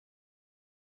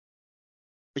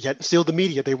 But yet still the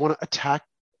media, they want to attack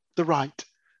the right.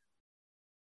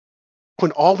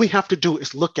 When all we have to do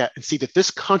is look at and see that this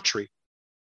country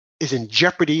is in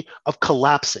jeopardy of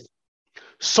collapsing.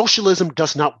 Socialism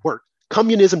does not work.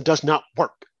 Communism does not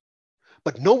work.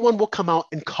 But no one will come out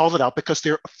and call it out because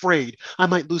they're afraid. I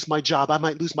might lose my job. I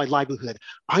might lose my livelihood.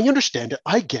 I understand it.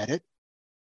 I get it.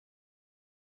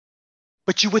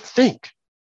 But you would think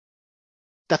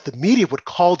that the media would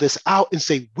call this out and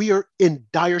say, we are in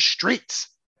dire straits.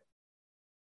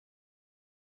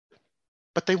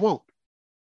 But they won't.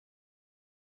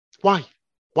 Why?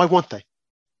 Why won't they?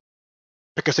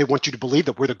 Because they want you to believe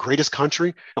that we're the greatest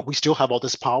country and we still have all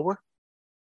this power?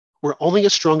 We're only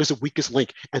as strong as the weakest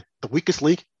link, and the weakest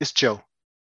link is Joe.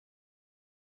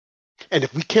 And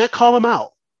if we can't call him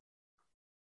out,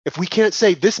 if we can't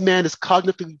say this man is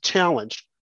cognitively challenged,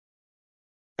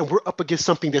 and we're up against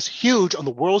something that's huge on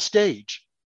the world stage,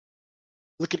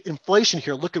 look at inflation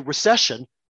here, look at recession,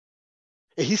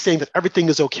 and he's saying that everything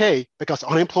is okay because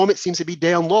unemployment seems to be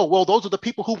down low. Well, those are the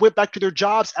people who went back to their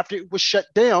jobs after it was shut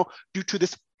down due to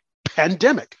this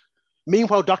pandemic.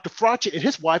 Meanwhile, Dr. Fauci and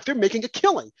his wife, they're making a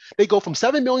killing. They go from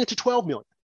 7 million to 12 million.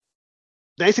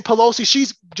 Nancy Pelosi,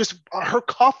 she's just, her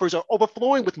coffers are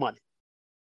overflowing with money.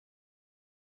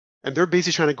 And they're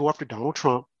busy trying to go after Donald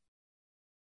Trump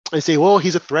and say, well,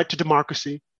 he's a threat to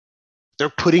democracy. They're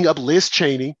putting up Liz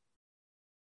Cheney,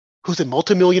 who's a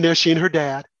multimillionaire, she and her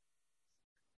dad.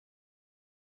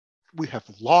 we have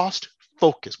lost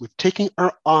focus. We've taken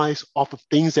our eyes off of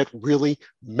things that really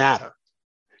matter.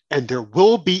 And there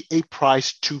will be a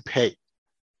price to pay.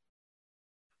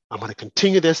 I'm going to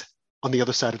continue this on the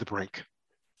other side of the break.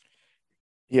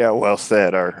 Yeah, well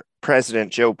said. Our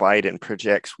President Joe Biden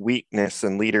projects weakness,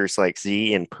 and leaders like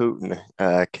Xi and Putin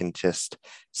can just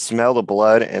smell the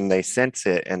blood and they sense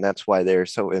it. And that's why they're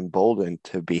so emboldened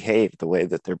to behave the way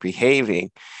that they're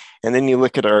behaving. And then you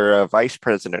look at our Vice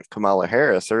President Kamala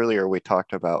Harris. Earlier, we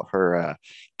talked about her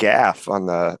gaffe on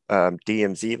the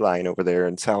DMZ line over there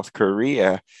in South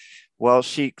Korea. Well,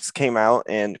 she came out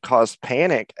and caused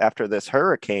panic after this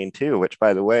hurricane too, which,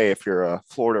 by the way, if you're a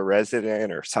Florida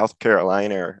resident or South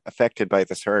Carolina or affected by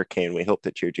this hurricane, we hope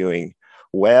that you're doing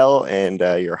well and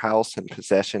your house and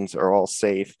possessions are all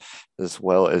safe, as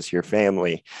well as your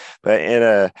family.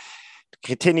 But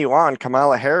continue on,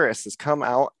 Kamala Harris has come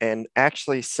out and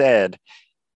actually said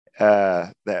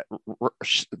that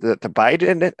the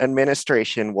Biden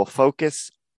administration will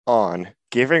focus on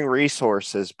giving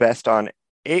resources based on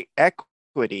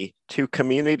equity to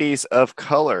communities of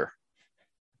color.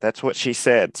 That's what she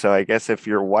said. So I guess if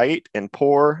you're white and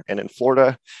poor and in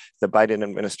Florida, the Biden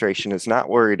administration is not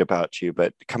worried about you.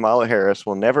 But Kamala Harris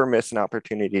will never miss an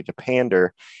opportunity to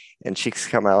pander. And she's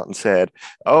come out and said,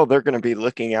 oh, they're going to be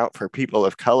looking out for people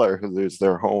of color who lose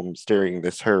their homes during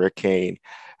this hurricane.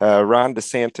 Ron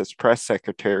DeSantis, press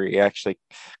secretary, actually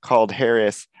called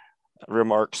Harris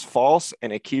remarks false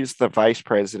and accused the vice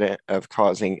president of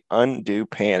causing undue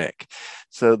panic.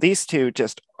 So these two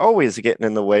just always getting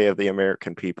in the way of the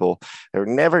American people. They're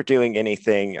never doing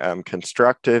anything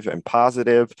constructive and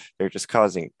positive. They're just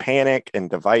causing panic and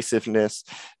divisiveness.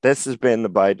 This has been the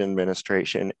Biden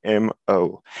administration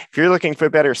MO. If you're looking for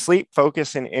better sleep,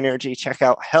 focus, and energy, check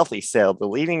out Healthy Cell, the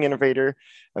leading innovator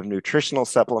of nutritional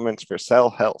supplements for cell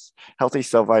health. Healthy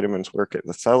Cell vitamins work at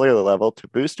the cellular level to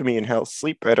boost immune health,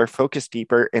 sleep better, focus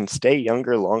deeper, and stay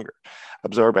younger longer.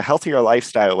 Absorb a healthier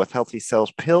lifestyle with Healthy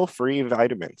Cell's pill-free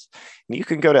vitamins. And you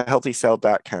can go to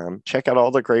healthycell.com, check out all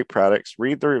the great products,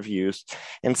 read the reviews,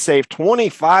 and save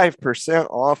 25%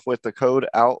 off with the code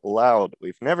OUTLOUD.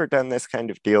 We've never done this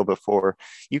kind of deal before.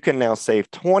 You can now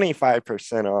save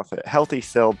 25% off at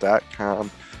healthycell.com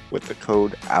with the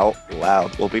code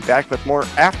OUTLOUD. We'll be back with more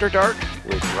After Dark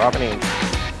with Robin Angel.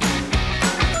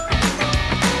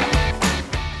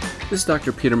 This is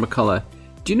Dr. Peter McCullough.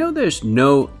 Do you know there's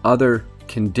no other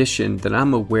condition that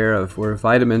I'm aware of where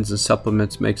vitamins and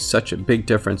supplements make such a big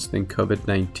difference than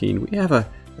COVID-19? We have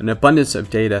an abundance of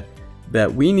data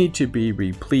that we need to be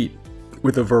replete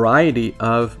with a variety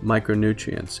of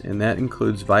micronutrients, and that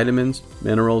includes vitamins,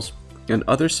 minerals, and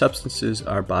other substances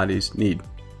our bodies need.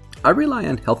 I rely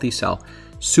on Healthy Cell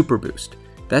Super Boost.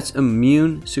 That's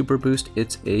Immune Super Boost.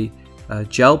 It's a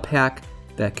gel pack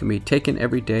that can be taken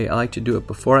every day. I like to do it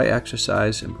before I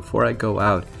exercise and before I go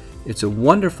out. It's a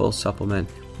wonderful supplement.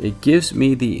 It gives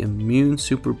me the immune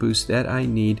super boost that I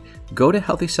need. Go to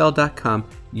healthycell.com,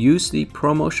 use the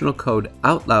promotional code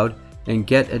OUTLOUD, and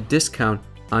get a discount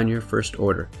on your first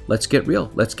order. Let's get real.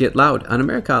 Let's get loud on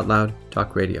America Out Loud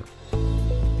Talk Radio.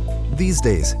 These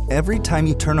days, every time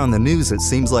you turn on the news, it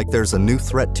seems like there's a new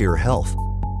threat to your health.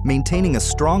 Maintaining a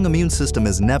strong immune system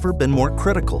has never been more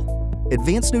critical.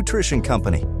 Advanced nutrition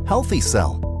company Healthy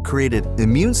Cell created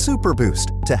Immune Super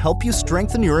Boost to help you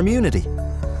strengthen your immunity.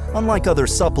 Unlike other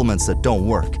supplements that don't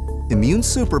work, Immune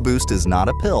Super Boost is not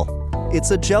a pill.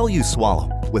 It's a gel you swallow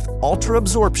with ultra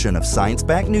absorption of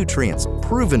science-backed nutrients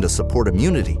proven to support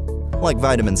immunity, like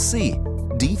vitamin C,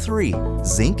 D3,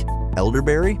 zinc,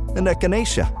 elderberry, and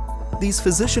echinacea. These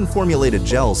physician-formulated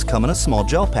gels come in a small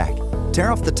gel pack.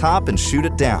 Tear off the top and shoot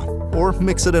it down, or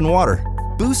mix it in water.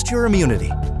 Boost your immunity.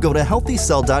 Go to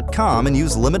healthycell.com and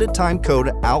use limited time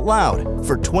code OUTLOUD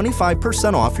for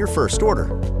 25% off your first order.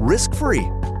 Risk-free.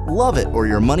 Love it or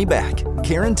your money back.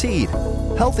 Guaranteed.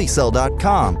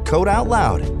 Healthycell.com, code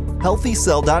OUTLOUD.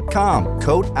 Healthycell.com,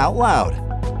 code OUTLOUD.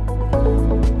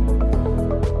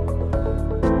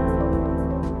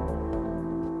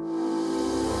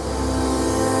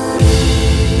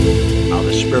 Now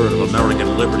the spirit of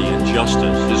American liberty and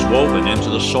justice is woven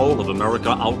into the soul of America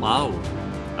Out Loud.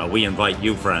 We invite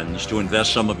you, friends, to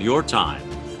invest some of your time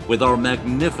with our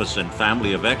magnificent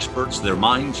family of experts, their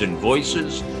minds and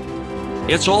voices.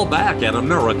 It's all back at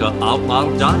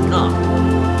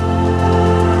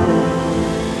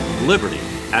AmericaOutloud.com. Liberty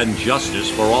and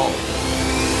justice for all.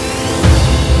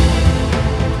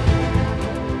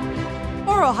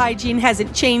 Oral hygiene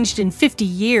hasn't changed in 50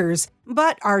 years,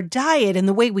 but our diet and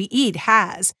the way we eat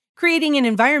has, creating an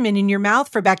environment in your mouth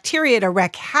for bacteria to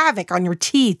wreak havoc on your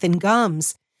teeth and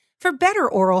gums. For better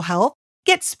oral health,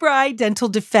 get Spry Dental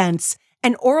Defense,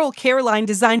 an oral care line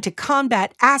designed to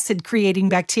combat acid-creating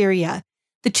bacteria.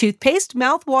 The toothpaste,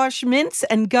 mouthwash, mints,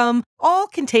 and gum all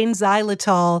contain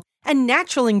xylitol, a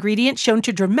natural ingredient shown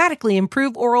to dramatically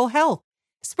improve oral health.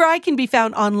 Spry can be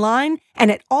found online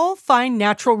and at all fine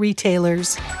natural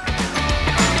retailers.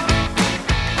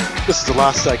 This is the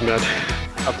last segment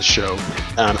of the show,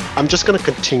 and I'm just going to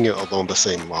continue along the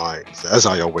same lines, as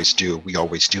I always do. We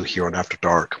always do here on After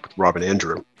Dark with Rob and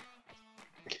Andrew,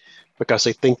 because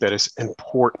I think that it's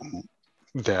important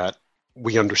that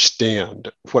we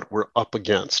understand what we're up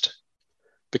against,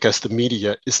 because the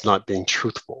media is not being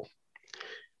truthful.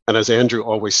 And as Andrew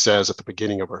always says at the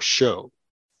beginning of our show,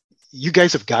 you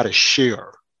guys have got to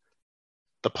share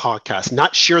the podcast,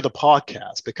 not share the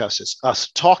podcast because it's us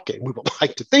talking. We would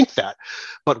like to think that,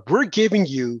 but we're giving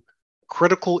you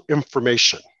critical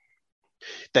information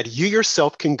that you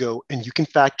yourself can go and you can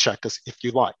fact check us if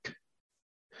you like.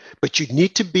 But you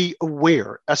need to be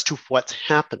aware as to what's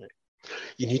happening.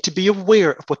 You need to be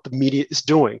aware of what the media is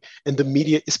doing. And the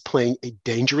media is playing a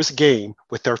dangerous game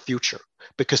with our future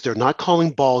because they're not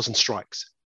calling balls and strikes.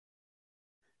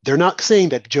 They're not saying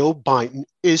that Joe Biden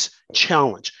is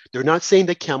challenged. They're not saying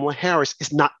that Kamala Harris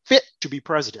is not fit to be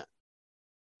president.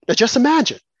 Now, just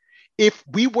imagine if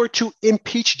we were to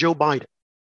impeach Joe Biden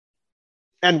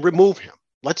and remove him.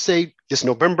 Let's say this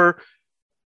November,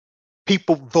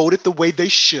 people voted the way they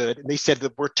should, and they said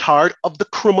that we're tired of the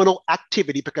criminal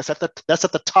activity because that's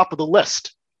at the top of the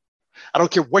list. I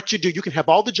don't care what you do. You can have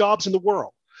all the jobs in the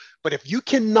world, but if you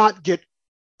cannot get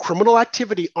criminal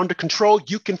activity under control,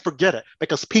 you can forget it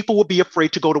because people will be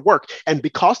afraid to go to work. And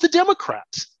because the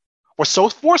Democrats were so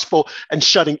forceful and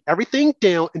shutting everything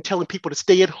down and telling people to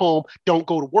stay at home, don't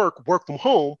go to work, work from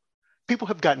home, people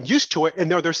have gotten used to it. And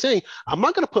now they're saying, I'm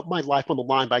not going to put my life on the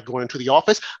line by going into the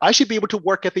office. I should be able to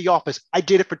work at the office. I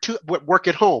did it work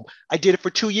at home. I did it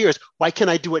for 2 years. Why can't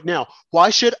I do it now?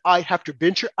 Why should I have to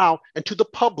venture out into the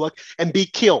public and be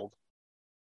killed?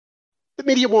 The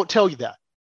media won't tell you that.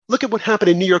 Look at what happened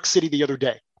in New York City the other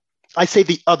day. I say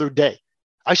the other day.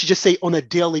 I should just say on a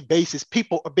daily basis,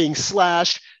 people are being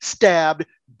slashed, stabbed,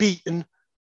 beaten,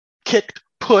 kicked,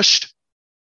 pushed.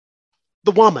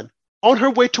 The woman on her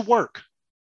way to work,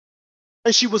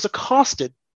 and she was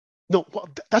accosted. No,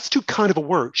 that's too kind of a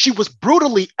word. She was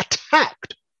brutally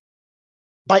attacked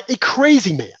by a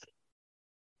crazy man,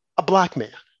 a black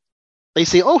man. They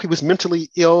say, oh, he was mentally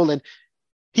ill and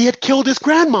he had killed his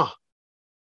grandma.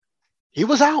 He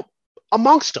was out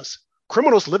amongst us,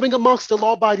 criminals living amongst the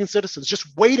law-abiding citizens, just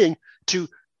waiting to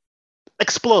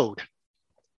explode.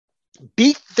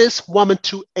 Beat this woman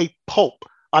to a pulp.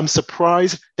 I'm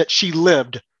surprised that she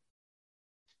lived.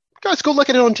 Guys, go look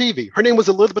at it on TV. Her name was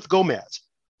Elizabeth Gomez.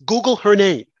 Google her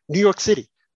name, New York City.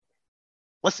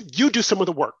 You do some of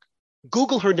the work.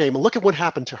 Google her name and look at what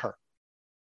happened to her.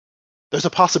 There's a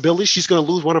possibility she's going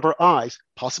to lose one of her eyes.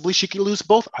 Possibly she can lose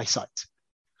both eyesights.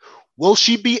 Will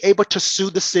she be able to sue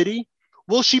the city?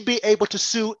 Will she be able to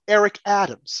sue Eric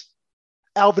Adams,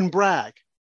 Alvin Bragg,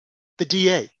 the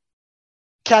DA,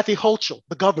 Kathy Hochul,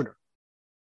 the governor?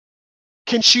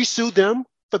 Can she sue them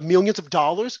for millions of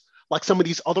dollars like some of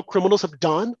these other criminals have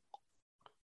done?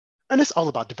 And it's all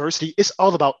about diversity. It's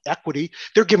all about equity.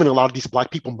 They're giving a lot of these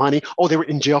black people money. Oh, they were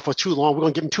in jail for too long. We're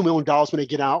going to give them $2 million when they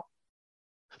get out.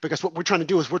 Because what we're trying to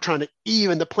do is we're trying to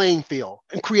even the playing field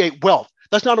and create wealth.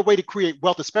 That's not a way to create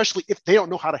wealth, especially if they don't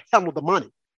know how to handle the money.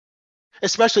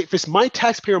 Especially if it's my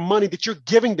taxpayer money that you're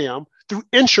giving them through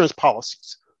insurance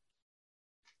policies.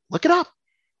 Look it up.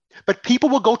 But people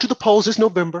will go to the polls this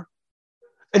November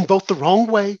and vote the wrong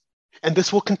way, and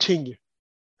this will continue.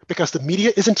 Because the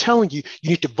media isn't telling you you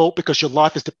need to vote because your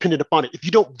life is dependent upon it. If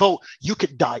you don't vote, you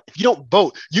could die. If you don't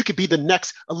vote, you could be the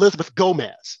next Elizabeth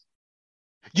Gomez.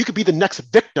 You could be the next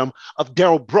victim of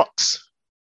Darrell Brooks.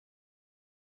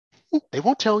 They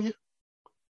won't tell you.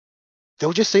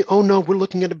 They'll just say, oh no, we're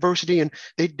looking at diversity and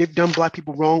they've done black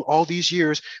people wrong all these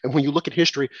years. And when you look at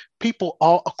history, people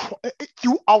all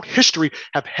throughout history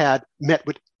have met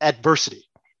with adversity.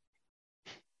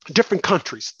 Different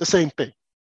countries, the same thing.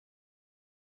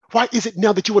 Why is it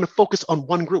now that you want to focus on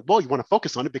one group? Well, you want to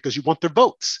focus on it because you want their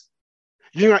votes.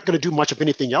 You're not going to do much of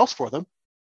anything else for them.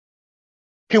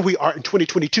 Here we are in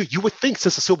 2022. You would think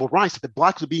since the civil rights that the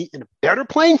blacks would be in a better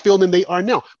playing field than they are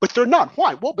now, but they're not.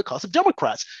 Why? Well, because of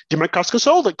Democrats. Democrats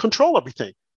control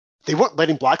everything. They weren't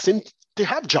letting blacks in to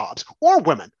have jobs or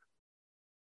women.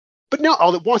 But now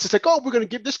all at once it's like, oh, we're going to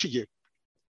give this to you.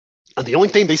 And the only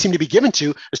thing they seem to be given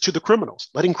to is to the criminals,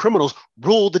 letting criminals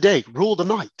rule the day, rule the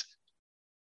night.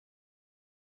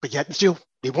 But yet and still,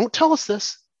 they won't tell us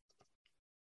this.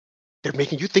 They're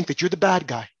making you think that you're the bad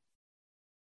guy.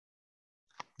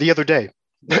 The other day,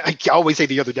 I always say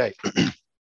the other day,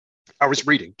 I was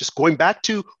reading, just going back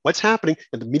to what's happening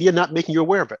and the media not making you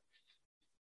aware of it.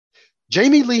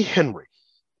 Jamie Lee Henry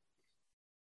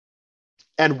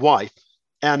and wife,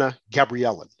 Anna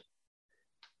Gabriellan.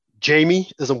 Jamie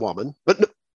is a woman, but no,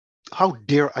 how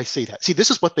dare I say that? See,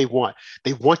 this is what they want.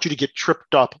 They want you to get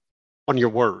tripped up on your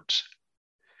words.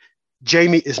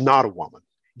 Jamie is not a woman.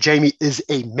 Jamie is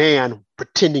a man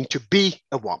pretending to be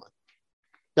a woman.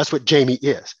 That's what Jamie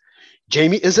is.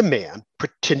 Jamie is a man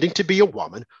pretending to be a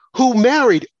woman who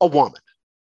married a woman.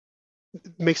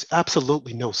 It makes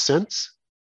absolutely no sense.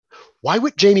 Why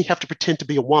would Jamie have to pretend to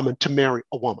be a woman to marry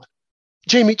a woman?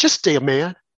 Jamie, just stay a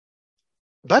man.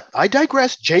 But I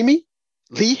digress. Jamie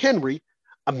Lee Henry,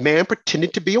 a man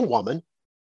pretending to be a woman,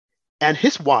 and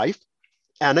his wife,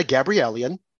 Anna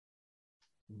Gabriellan,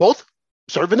 both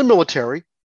serve in the military,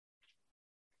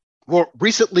 were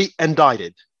recently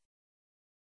indicted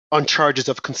on charges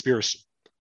of conspiracy.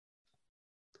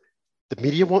 The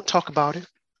media won't talk about it.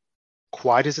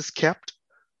 Quiet as it's kept.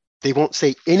 They won't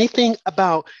say anything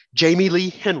about Jamie Lee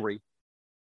Henry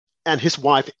and his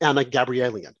wife, Anna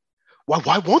Gabriellan.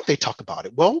 Why won't they talk about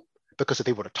it? Well, because if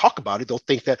they were to talk about it, they'll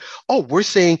think that, oh, we're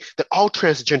saying that all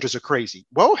transgenders are crazy.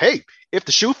 Well, hey, if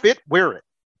the shoe fit, wear it.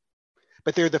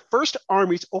 But they're the first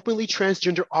Army's openly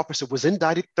transgender officer was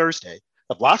indicted Thursday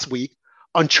of last week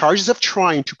on charges of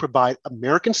trying to provide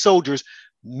American soldiers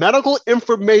medical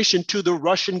information to the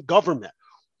Russian government.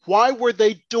 Why were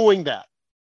they doing that?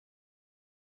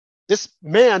 This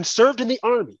man served in the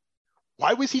Army.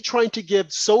 Why was he trying to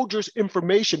give soldiers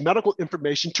information, medical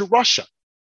information to Russia?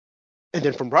 And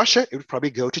then from Russia, it would probably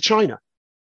go to China.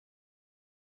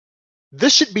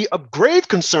 This should be of grave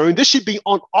concern. This should be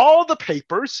on all the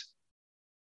papers,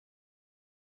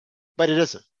 but it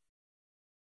isn't.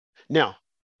 Now,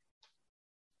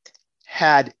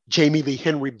 had Jamie Lee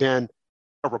Henry been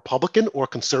a Republican or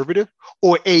conservative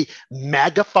or a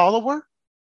MAGA follower,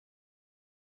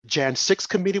 Jan 6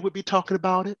 committee would be talking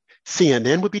about it.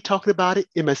 CNN would be talking about it.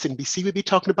 MSNBC would be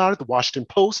talking about it. The Washington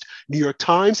Post, New York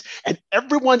Times, and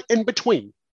everyone in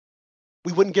between.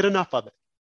 We wouldn't get enough of it.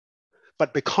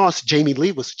 But because Jamie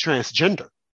Lee was transgender,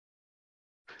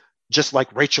 just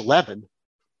like Rachel Levin,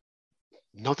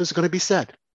 nothing's going to be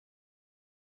said.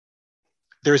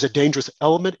 There is a dangerous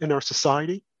element in our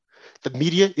society. The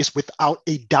media is without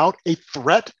a doubt a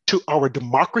threat to our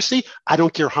democracy. I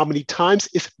don't care how many times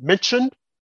it's mentioned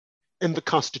in the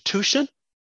Constitution.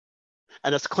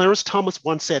 And as Clarence Thomas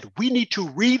once said, we need to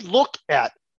re-look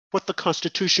at what the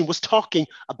Constitution was talking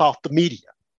about the media.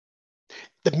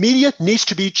 The media needs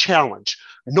to be challenged.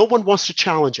 No one wants to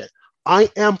challenge it. I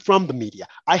am from the media.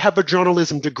 I have a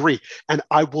journalism degree, and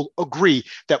I will agree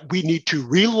that we need to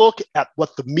re-look at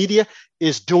what the media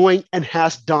is doing and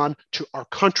has done to our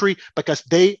country, because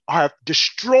they have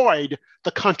destroyed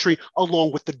the country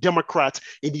along with the Democrats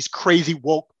and these crazy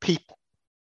woke people.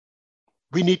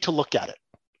 We need to look at it,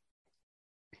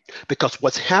 because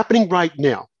what's happening right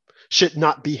now should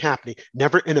not be happening.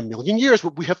 Never in a million years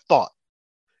would we have thought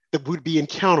that we'd be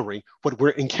encountering what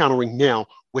we're encountering now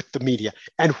with the media.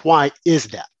 And why is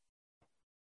that?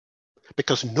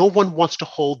 Because no one wants to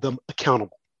hold them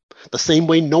accountable. The same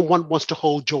way no one wants to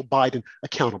hold Joe Biden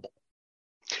accountable.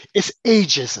 It's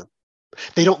ageism.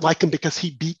 They don't like him because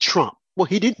he beat Trump. Well,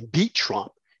 he didn't beat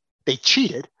Trump. They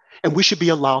cheated, and we should be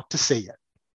allowed to say it.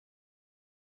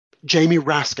 Jamie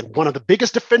Raskin, one of the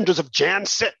biggest defenders of Jan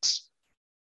 6.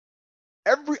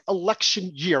 Every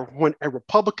election year when a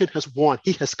Republican has won,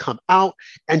 he has come out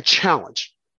and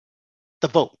challenged the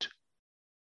vote.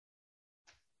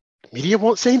 The media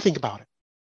won't say anything about it.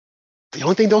 The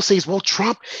only thing they'll say is, well,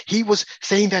 Trump, he was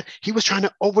saying that he was trying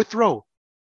to overthrow.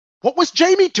 What was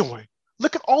Jamie doing?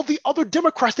 Look at all the other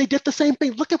Democrats. They did the same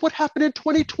thing. Look at what happened in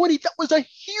 2020. That was a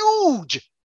huge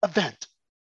event.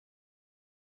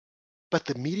 But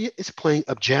the media is playing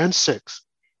up Jan 6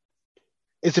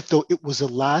 as if though it was the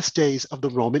last days of the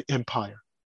Roman Empire,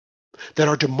 that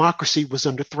our democracy was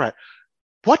under threat.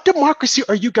 What democracy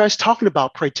are you guys talking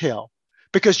about, pray tell?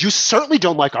 Because you certainly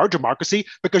don't like our democracy,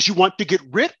 because you want to get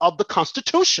rid of the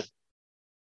Constitution.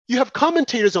 You have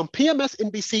commentators on PMS,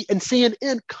 NBC, and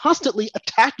CNN constantly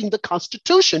attacking the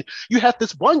Constitution. You have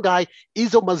this one guy,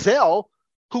 Ezo Mazel,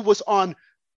 who was on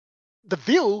The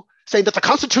View saying that the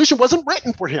Constitution wasn't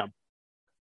written for him.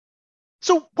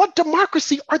 So what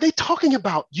democracy are they talking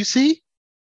about? You see,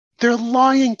 they're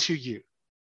lying to you.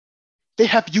 They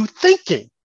have you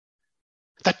thinking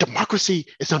that democracy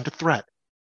is under threat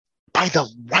by the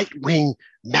right-wing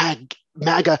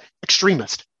MAGA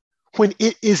extremist, when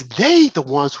it is they the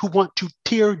ones who want to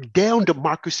tear down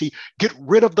democracy, get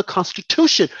rid of the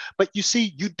Constitution. But you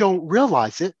see, you don't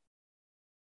realize it,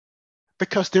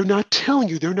 because they're not telling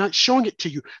you, they're not showing it to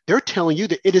you. They're telling you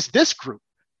that it is this group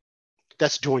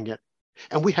that's doing it.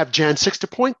 And we have Jan 6 to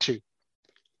point to.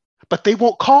 But they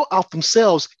won't call out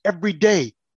themselves every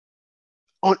day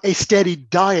on a steady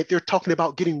diet. They're talking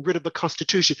about getting rid of the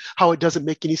Constitution, how it doesn't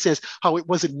make any sense, how it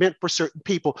wasn't meant for certain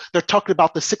people. They're talking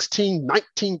about the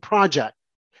 1619 Project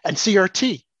and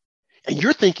CRT. And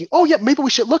you're thinking, oh yeah, maybe we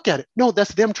should look at it. No,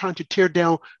 that's them trying to tear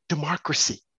down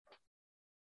democracy.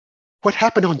 What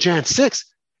happened on Jan 6?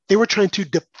 They were trying to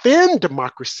defend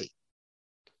democracy.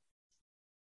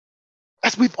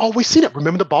 As we've always seen it.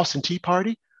 Remember the Boston Tea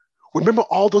Party? Remember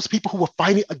all those people who were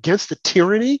fighting against the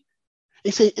tyranny?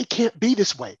 They say it can't be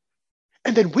this way.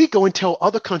 And then we go and tell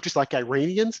other countries like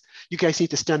Iranians, you guys need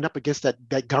to stand up against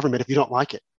that government if you don't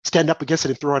like it. Stand up against it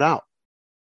and throw it out.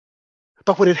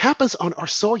 But when it happens on our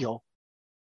soil,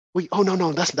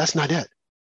 no, that's not it.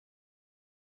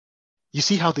 You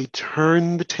see how they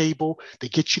turn the table, they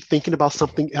get you thinking about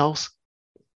something else?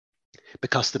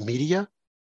 Because the media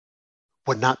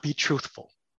would not be truthful.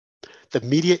 The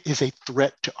media is a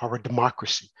threat to our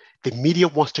democracy. The media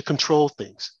wants to control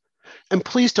things. And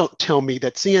please don't tell me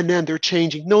that CNN, they're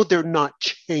changing. No, they're not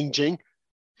changing.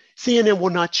 CNN will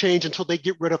not change until they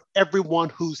get rid of everyone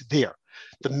who's there.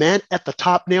 The man at the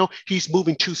top now, he's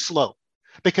moving too slow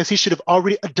because he should have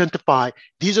already identified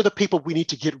these are the people we need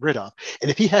to get rid of.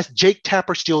 And if he has Jake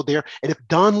Tapper still there, and if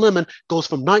Don Lemon goes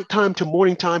from nighttime to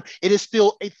morning time, it is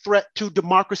still a threat to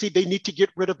democracy. They need to get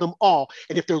rid of them all.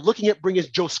 And if they're looking at bringing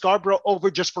Joe Scarborough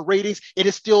over just for ratings, it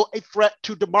is still a threat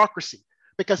to democracy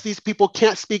because these people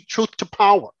can't speak truth to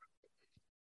power.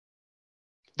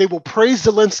 They will praise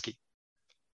Zelensky,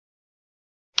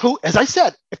 who, as I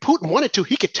said, if Putin wanted to,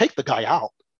 he could take the guy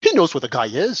out. He knows where the guy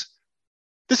is.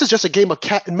 This is just a game of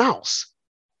cat and mouse.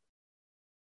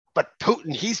 But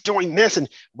Putin, he's doing this, and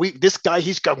this guy,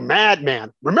 he's a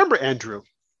madman. Remember, Andrew,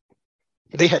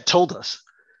 they had told us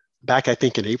back, I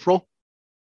think in April,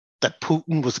 that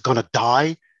Putin was gonna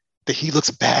die, that he looks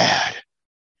bad,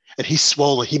 and he's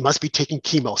swollen, he must be taking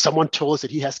chemo. Someone told us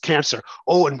that he has cancer.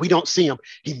 Oh, and we don't see him,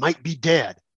 he might be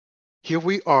dead. Here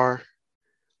we are,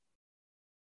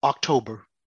 October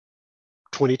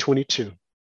 2022.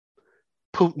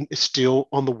 Putin is still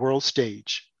on the world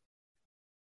stage.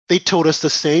 They told us the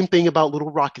same thing about Little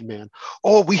Rocket Man.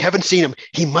 Oh, we haven't seen him.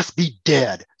 He must be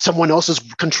dead. Someone else is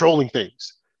controlling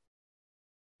things.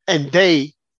 And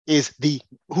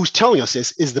who's telling us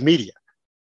this is the media,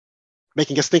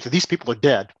 making us think that these people are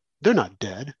dead. They're not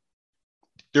dead.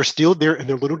 They're still there in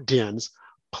their little dens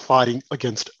plotting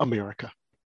against America.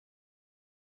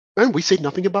 And we say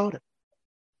nothing about it.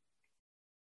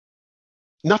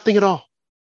 Nothing at all.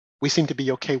 We seem to be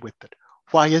okay with it.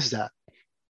 Why is that?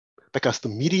 Because the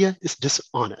media is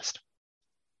dishonest.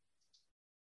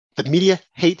 The media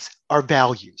hates our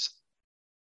values.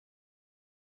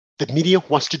 The media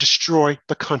wants to destroy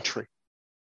the country.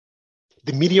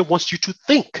 The media wants you to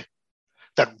think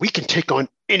that we can take on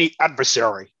any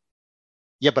adversary.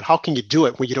 Yeah, but how can you do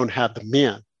it when you don't have the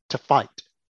men to fight?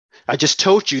 I just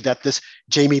told you that this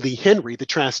Jamie Lee Henry, the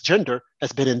transgender,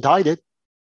 has been indicted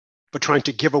for trying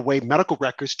to give away medical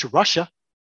records to Russia,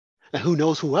 and who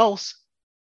knows who else.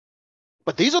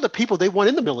 But these are the people they want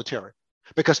in the military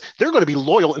because they're going to be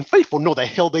loyal and faithful, know the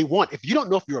hell they want. If you don't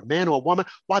know if you're a man or a woman,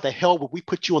 why the hell would we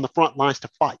put you on the front lines to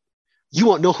fight? You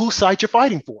won't know whose side you're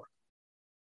fighting for.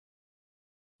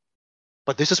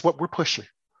 But this is what we're pushing.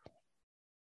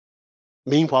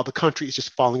 Meanwhile, the country is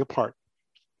just falling apart.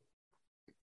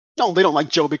 No, they don't like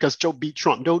Joe because Joe beat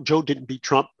Trump. No, Joe didn't beat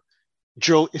Trump.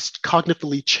 Joe is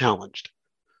cognitively challenged.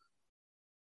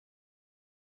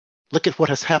 Look at what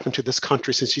has happened to this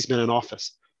country since he's been in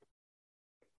office.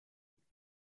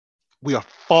 We are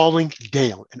falling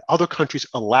down, and other countries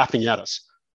are laughing at us.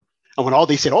 And when all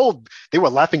they said, oh, they were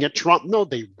laughing at Trump. No,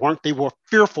 they weren't. They were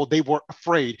fearful. They were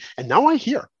afraid. And now I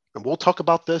hear, and we'll talk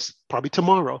about this probably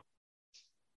tomorrow,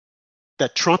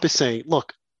 that Trump is saying,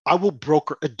 look, I will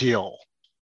broker a deal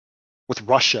with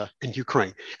Russia and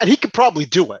Ukraine. And he could probably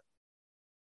do it.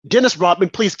 Dennis Rodman,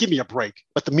 please give me a break.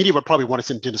 But the media would probably want to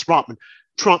send Dennis Rodman.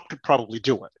 Trump could probably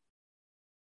do it.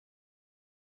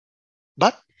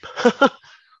 But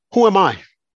who am I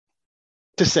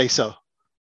to say so?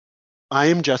 I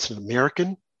am just an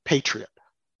American patriot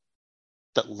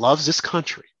that loves this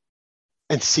country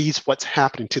and sees what's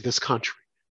happening to this country.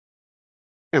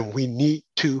 And we need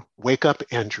to wake up,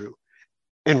 Andrew,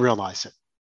 and realize it.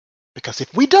 Because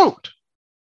if we don't,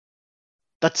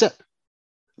 that's it.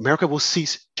 America will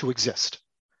cease to exist.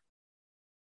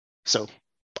 So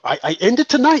I ended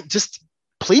tonight just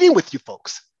pleading with you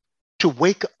folks to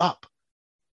wake up,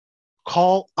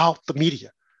 call out the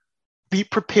media, be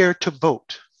prepared to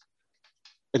vote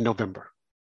in November.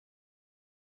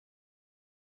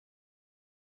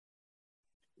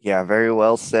 Yeah, very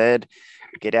well said.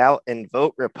 Get out and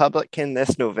vote Republican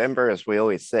this November, as we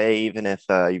always say, even if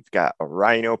you've got a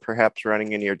rhino perhaps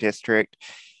running in your district.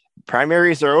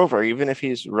 Primaries are over. Even if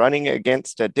he's running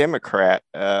against a Democrat,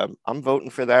 I'm voting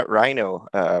for that rhino.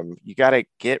 You got to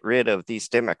get rid of these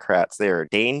Democrats. They are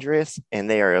dangerous and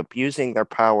they are abusing their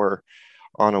power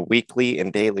on a weekly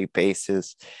and daily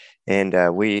basis.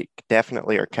 And we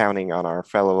definitely are counting on our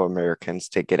fellow Americans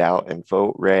to get out and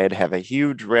vote red, have a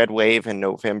huge red wave in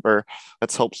November.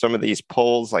 Let's hope some of these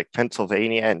polls like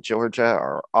Pennsylvania and Georgia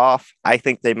are off. I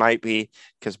think they might be,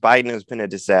 because Biden has been a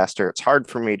disaster. It's hard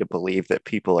for me to believe that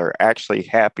people are actually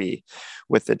happy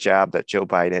with the job that Joe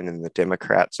Biden and the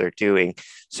Democrats are doing.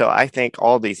 So I think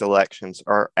all these elections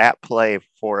are at play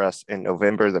for us in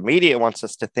November. The media wants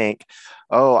us to think,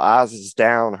 oh, Oz is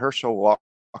down, Herschel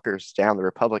Walker's down, the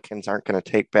Republicans aren't going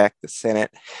to take back the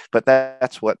Senate. But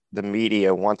that's what the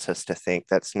media wants us to think.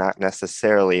 That's not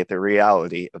necessarily the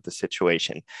reality of the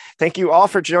situation. Thank you all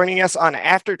for joining us on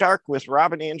After Dark with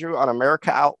Rob and Andrew on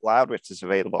America Out Loud, which is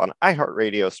available on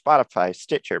iHeartRadio, Spotify,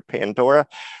 Stitcher, Pandora.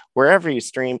 Wherever you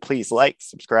stream, please like,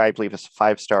 subscribe, leave us a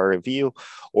 5-star review,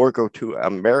 or go to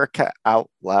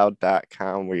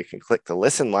AmericaOutloud.com where you can click the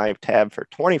Listen Live tab for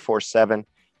 24/7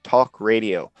 talk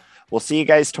radio. We'll see you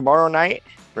guys tomorrow night.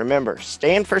 Remember,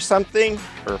 stand for something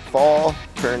or fall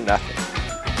for nothing.